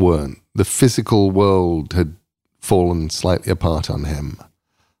shapes weren't. The physical world had fallen slightly apart on him.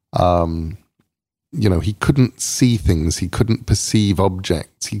 He couldn't see things. He couldn't perceive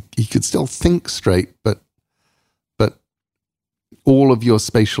objects. He could still think straight, but all of your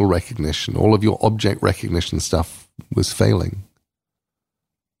spatial recognition, all of your object recognition stuff was failing.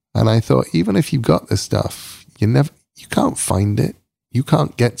 And I thought, even if you've got this stuff, you can't find it. You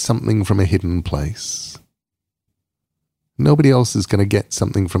can't get something from a hidden place. Nobody else is going to get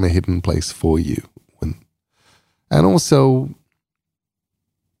something from a hidden place for you. And also,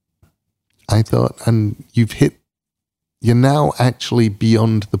 I thought, and you're now actually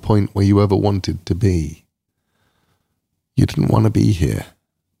beyond the point where you ever wanted to be. You didn't want to be here.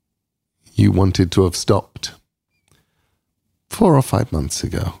 You wanted to have stopped 4 or 5 months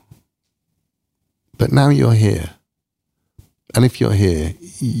ago. But now you're here. And if you're here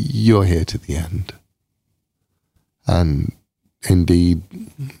to the end. And indeed,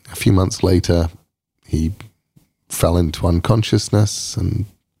 a few months later, he fell into unconsciousness, and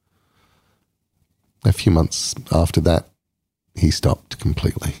a few months after that, he stopped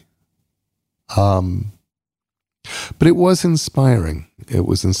completely. But it was inspiring. It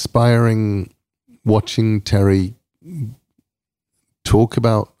was inspiring watching Terry talk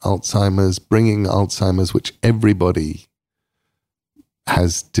about Alzheimer's, bringing Alzheimer's, which everybody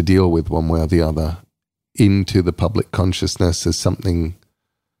has to deal with one way or the other, into the public consciousness as something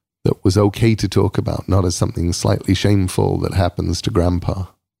that was okay to talk about, not as something slightly shameful that happens to Grandpa.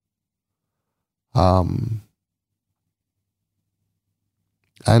 And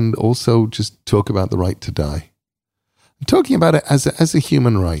also just talk about the right to die. I'm talking about it as a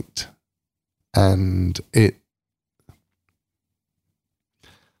human right. And it,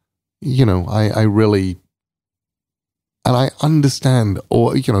 I really, and I understand,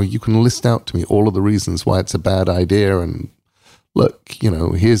 or, you can list out to me all of the reasons why it's a bad idea. And look,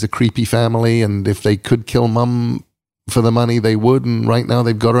 here's a creepy family, and if they could kill Mum for the money, they would. And right now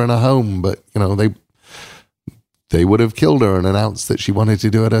they've got her in a home, but, they would have killed her and announced that she wanted to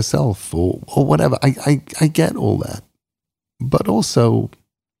do it herself, or whatever. I get all that. But also,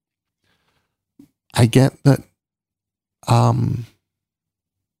 I get that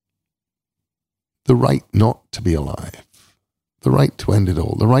the right not to be alive, the right to end it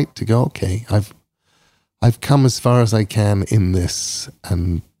all, the right to go, okay, I've come as far as I can in this,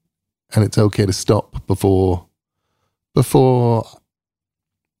 and it's okay to stop before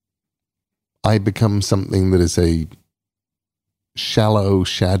I become something that is a shallow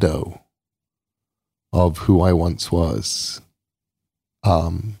shadow of who I once was.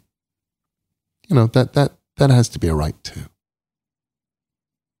 That has to be a right too.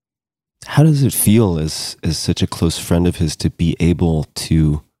 How does it feel as such a close friend of his to be able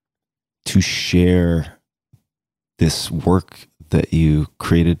to share this work that you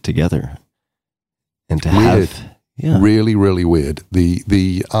created together, and to weird. have really, really weird.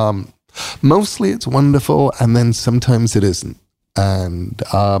 The mostly it's wonderful, and then sometimes it isn't. And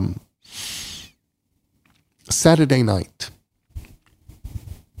Saturday night,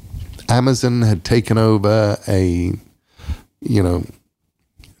 Amazon had taken over a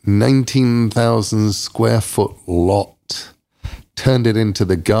 19,000 square foot lot, turned it into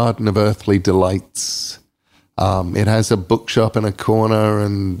the Garden of Earthly Delights. It has a bookshop in a corner,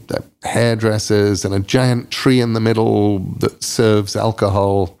 and hairdressers, and a giant tree in the middle that serves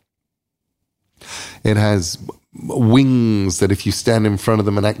alcohol. It has wings that if you stand in front of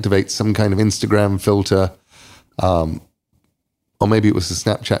them and activate some kind of Instagram filter, or maybe it was a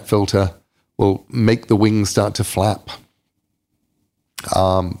Snapchat filter, will make the wings start to flap.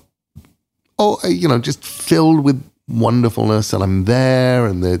 Just filled wonderfulness, and I'm there,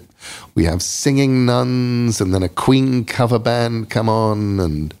 and we have singing nuns, and then a Queen cover band come on,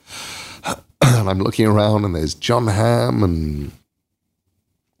 and I'm looking around, and there's John Hamm and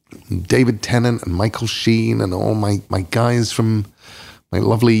David Tennant and Michael Sheen and all my guys from my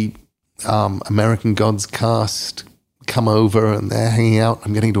lovely American Gods cast come over, and they're hanging out.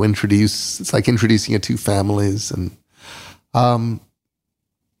 I'm getting to it's like introducing two families, and I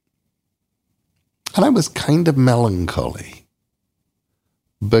was kind of melancholy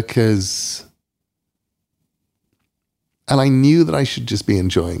because, and I knew that I should just be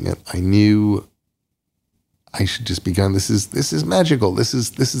enjoying it. I knew I should just be going, this is magical. This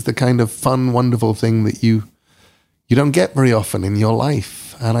is the kind of fun, wonderful thing that you don't get very often in your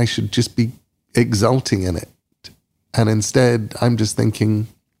life. And I should just be exulting in it. And instead, I'm just thinking,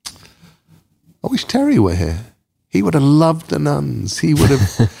 I wish Terry were here. He would have loved the nuns. He would have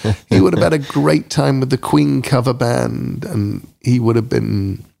had a great time with the Queen cover band, and he would have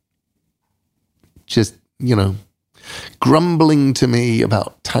been just, grumbling to me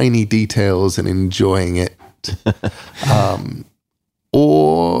about tiny details and enjoying it.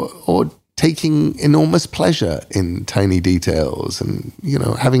 Or taking enormous pleasure in tiny details, and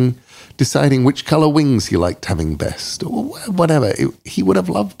deciding which color wings he liked having best, or whatever. He would have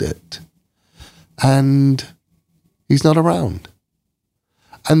loved it, and he's not around.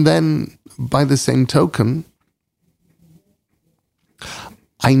 And then, by the same token,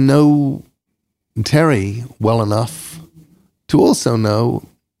 I know Terry well enough to also know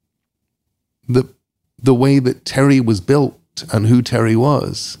that the way that Terry was built and who Terry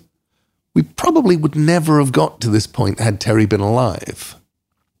was, we probably would never have got to this point had Terry been alive.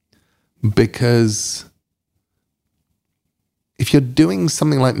 Because if you're doing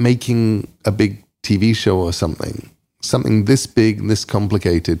something like making a big TV show or something this big, this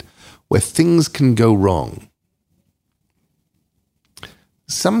complicated, where things can go wrong,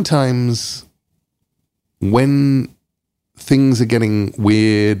 sometimes when things are getting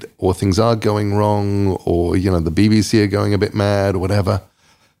weird, or things are going wrong, or, the BBC are going a bit mad or whatever,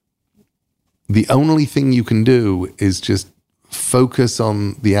 the only thing you can do is just focus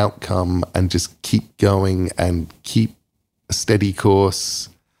on the outcome and just keep going and keep a steady course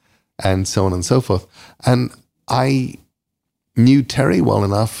and so on and so forth. And I knew Terry well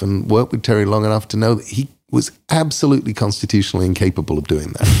enough and worked with Terry long enough to know that he was absolutely constitutionally incapable of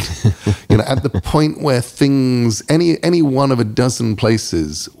doing that. At the point where things, any one of a dozen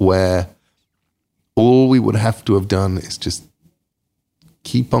places where all we would have to have done is just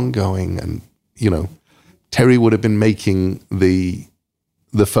keep on going, and, Terry would have been making the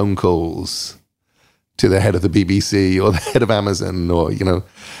phone calls to the head of the BBC or the head of Amazon, or,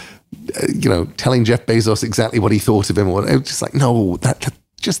 telling Jeff Bezos exactly what he thought of him. Or it was just like, no, that's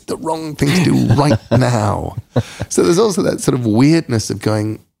just the wrong thing to do right now. So there's also that sort of weirdness of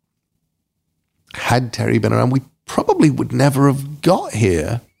going, had Terry been around, we probably would never have got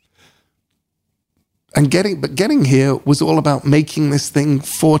here. And getting here was all about making this thing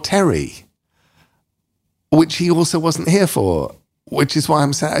for Terry, which he also wasn't here for, which is why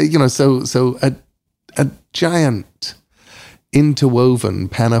I'm saying, so a giant interwoven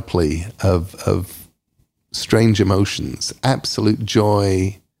panoply of strange emotions, absolute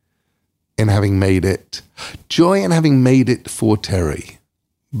joy in having made it for Terry,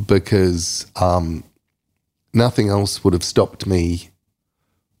 because nothing else would have stopped me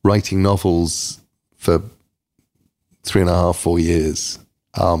writing novels for 3.5, 4 years.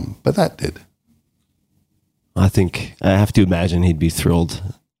 But that did. I think I have to imagine he'd be thrilled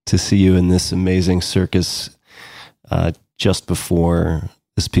to see you in this amazing circus just before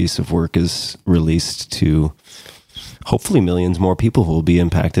this piece of work is released to hopefully millions more people who will be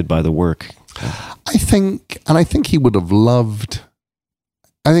impacted by the work. I think he would have loved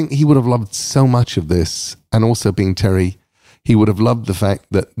so much of this, and also being Terry, he would have loved the fact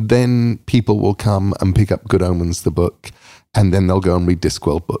that then people will come and pick up Good Omens, the book, and then they'll go and read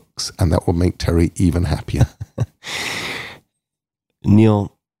Discworld books, and that will make Terry even happier.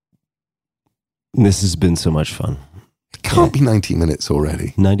 Neil, this has been so much fun. It can't be 90 minutes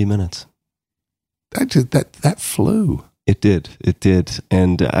already. 90 minutes. That flew. It did.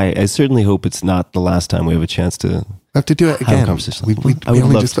 And I certainly hope it's not the last time we have a chance to have to do it again. Have a conversation. We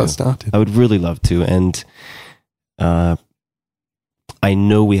only just got started. I would really love to. And I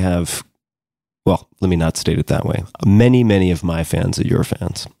know we have, well, let me not state it that way. Many, many of my fans are your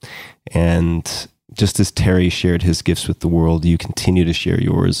fans. And just as Terry shared his gifts with the world, you continue to share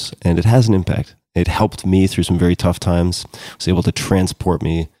yours. And it has an impact. It helped me through some very tough times. It was able to transport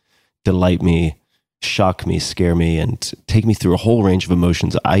me, delight me, shock me, scare me, and take me through a whole range of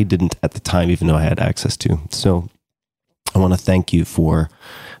emotions I didn't at the time even know I had access to. So I want to thank you for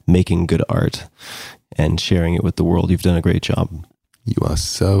making good art and sharing it with the world. You've done a great job. You are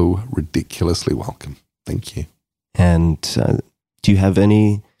so ridiculously welcome. Thank you. And do you have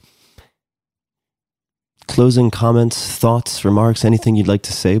any closing comments, thoughts, remarks, anything you'd like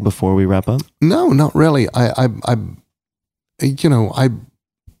to say before we wrap up? No, not really. I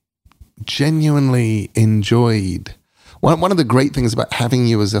genuinely enjoyed. One of the great things about having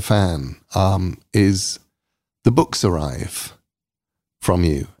you as a fan is the books arrive from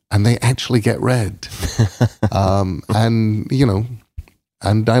you and they actually get read.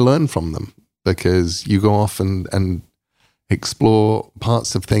 And I learn from them because you go off and explore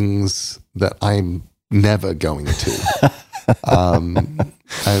parts of things that I'm never going to.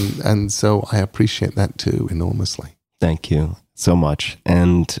 And so I appreciate that too enormously. Thank you so much.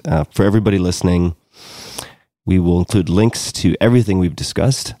 And for everybody listening, we will include links to everything we've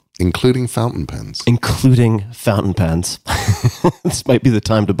discussed. Including fountain pens. This might be the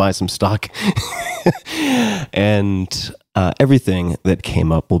time to buy some stock. And everything that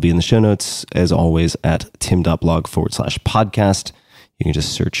came up will be in the show notes, as always, at tim.blog/podcast. You can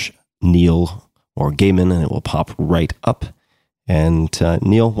just search Neil or Gaiman and it will pop right up. And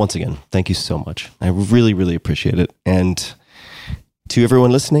Neil, once again, thank you so much. I really, really appreciate it. And to everyone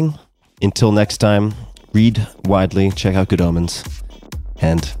listening, until next time, read widely, check out Good Omens,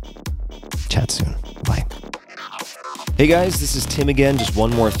 and chat soon. Bye. Hey guys, this is Tim again. Just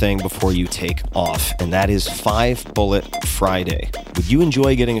one more thing before you take off, and that is 5 Bullet Friday. Would you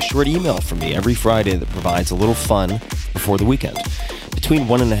enjoy getting a short email from me every Friday that provides a little fun before the weekend? Between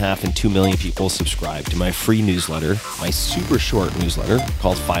 1.5 and 2 million people subscribe to my free newsletter, my super short newsletter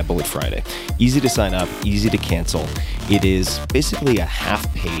called 5 Bullet Friday. Easy to sign up, easy to cancel. It is basically a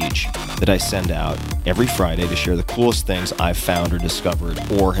half page that I send out every Friday to share the coolest things I've found or discovered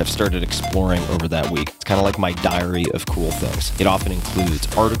or have started exploring over that week. It's kind of like my diary of cool things. It often includes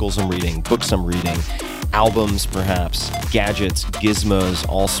articles I'm reading, books I'm reading, albums perhaps, gadgets, gizmos,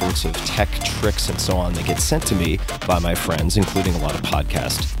 all sorts of tech tricks and so on that get sent to me by my friends, including a lot of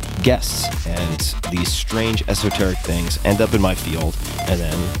podcast guests. And these strange esoteric things end up in my field, and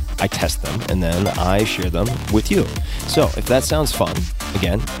then I test them, and then I share them with you. So if that sounds fun,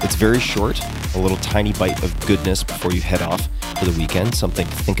 again, it's very short, a little tiny bite of goodness before you head off for the weekend, something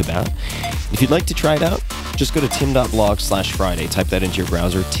to think about. If you'd like to try it out, just go to tim.blog/Friday. Type that into your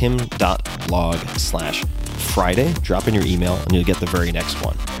browser, tim.blog/Friday. Drop in your email, and you'll get the very next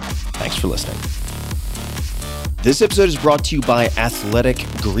one. Thanks for listening. This episode is brought to you by Athletic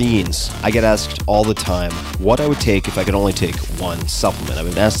Greens. I get asked all the time what I would take if I could only take one supplement. I've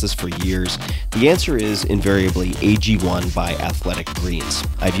been asked this for years. The answer is invariably AG1 by Athletic Greens.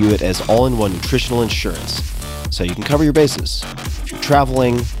 I view it as all-in-one nutritional insurance, so you can cover your bases. If you're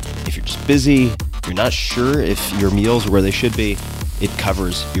traveling, if you're just busy, if you're not sure if your meals are where they should be, it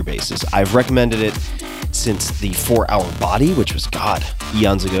covers your bases. I've recommended it since the 4-Hour Body, which was,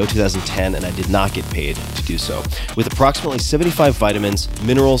 eons ago, 2010, and I did not get paid to do so. With approximately 75 vitamins,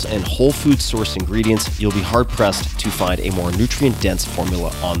 minerals, and whole food source ingredients, you'll be hard-pressed to find a more nutrient-dense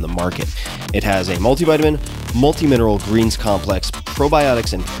formula on the market. It has a multivitamin, multi-mineral greens complex,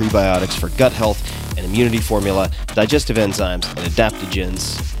 probiotics and prebiotics for gut health, an immunity formula, digestive enzymes, and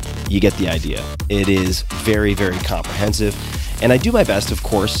adaptogens. You get the idea. It is very, very comprehensive. And I do my best, of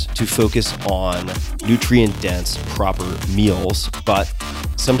course, to focus on nutrient-dense, proper meals, but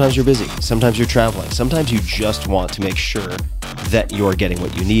sometimes you're busy, sometimes you're traveling, sometimes you just want to make sure that you're getting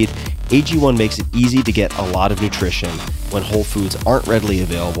what you need. AG1 makes it easy to get a lot of nutrition when whole foods aren't readily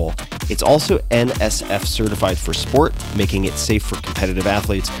available. It's also NSF certified for sport, making it safe for competitive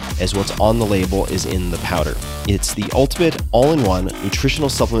athletes, as what's on the label is in the powder. It's the ultimate all-in-one nutritional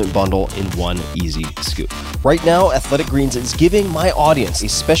supplement bundle in one easy scoop. Right now, Athletic Greens is giving my audience a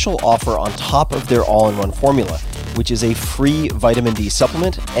special offer on top of their all-in-one formula, which is a free vitamin D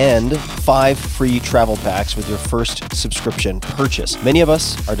supplement and 5 free travel packs with your first subscription purchase. Many of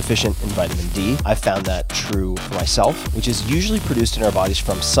us are deficient in vitamin D. I found that true for myself, which is usually produced in our bodies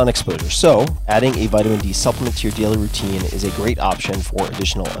from sun exposure. So, adding a vitamin D supplement to your daily routine is a great option for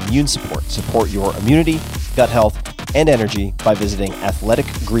additional immune support. Support your immunity, gut health, and energy by visiting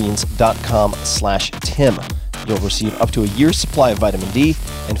athleticgreens.com/Tim. You'll receive up to a year's supply of vitamin D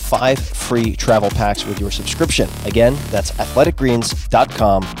and 5 free travel packs with your subscription. Again, that's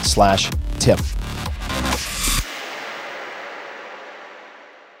athleticgreens.com/Tim.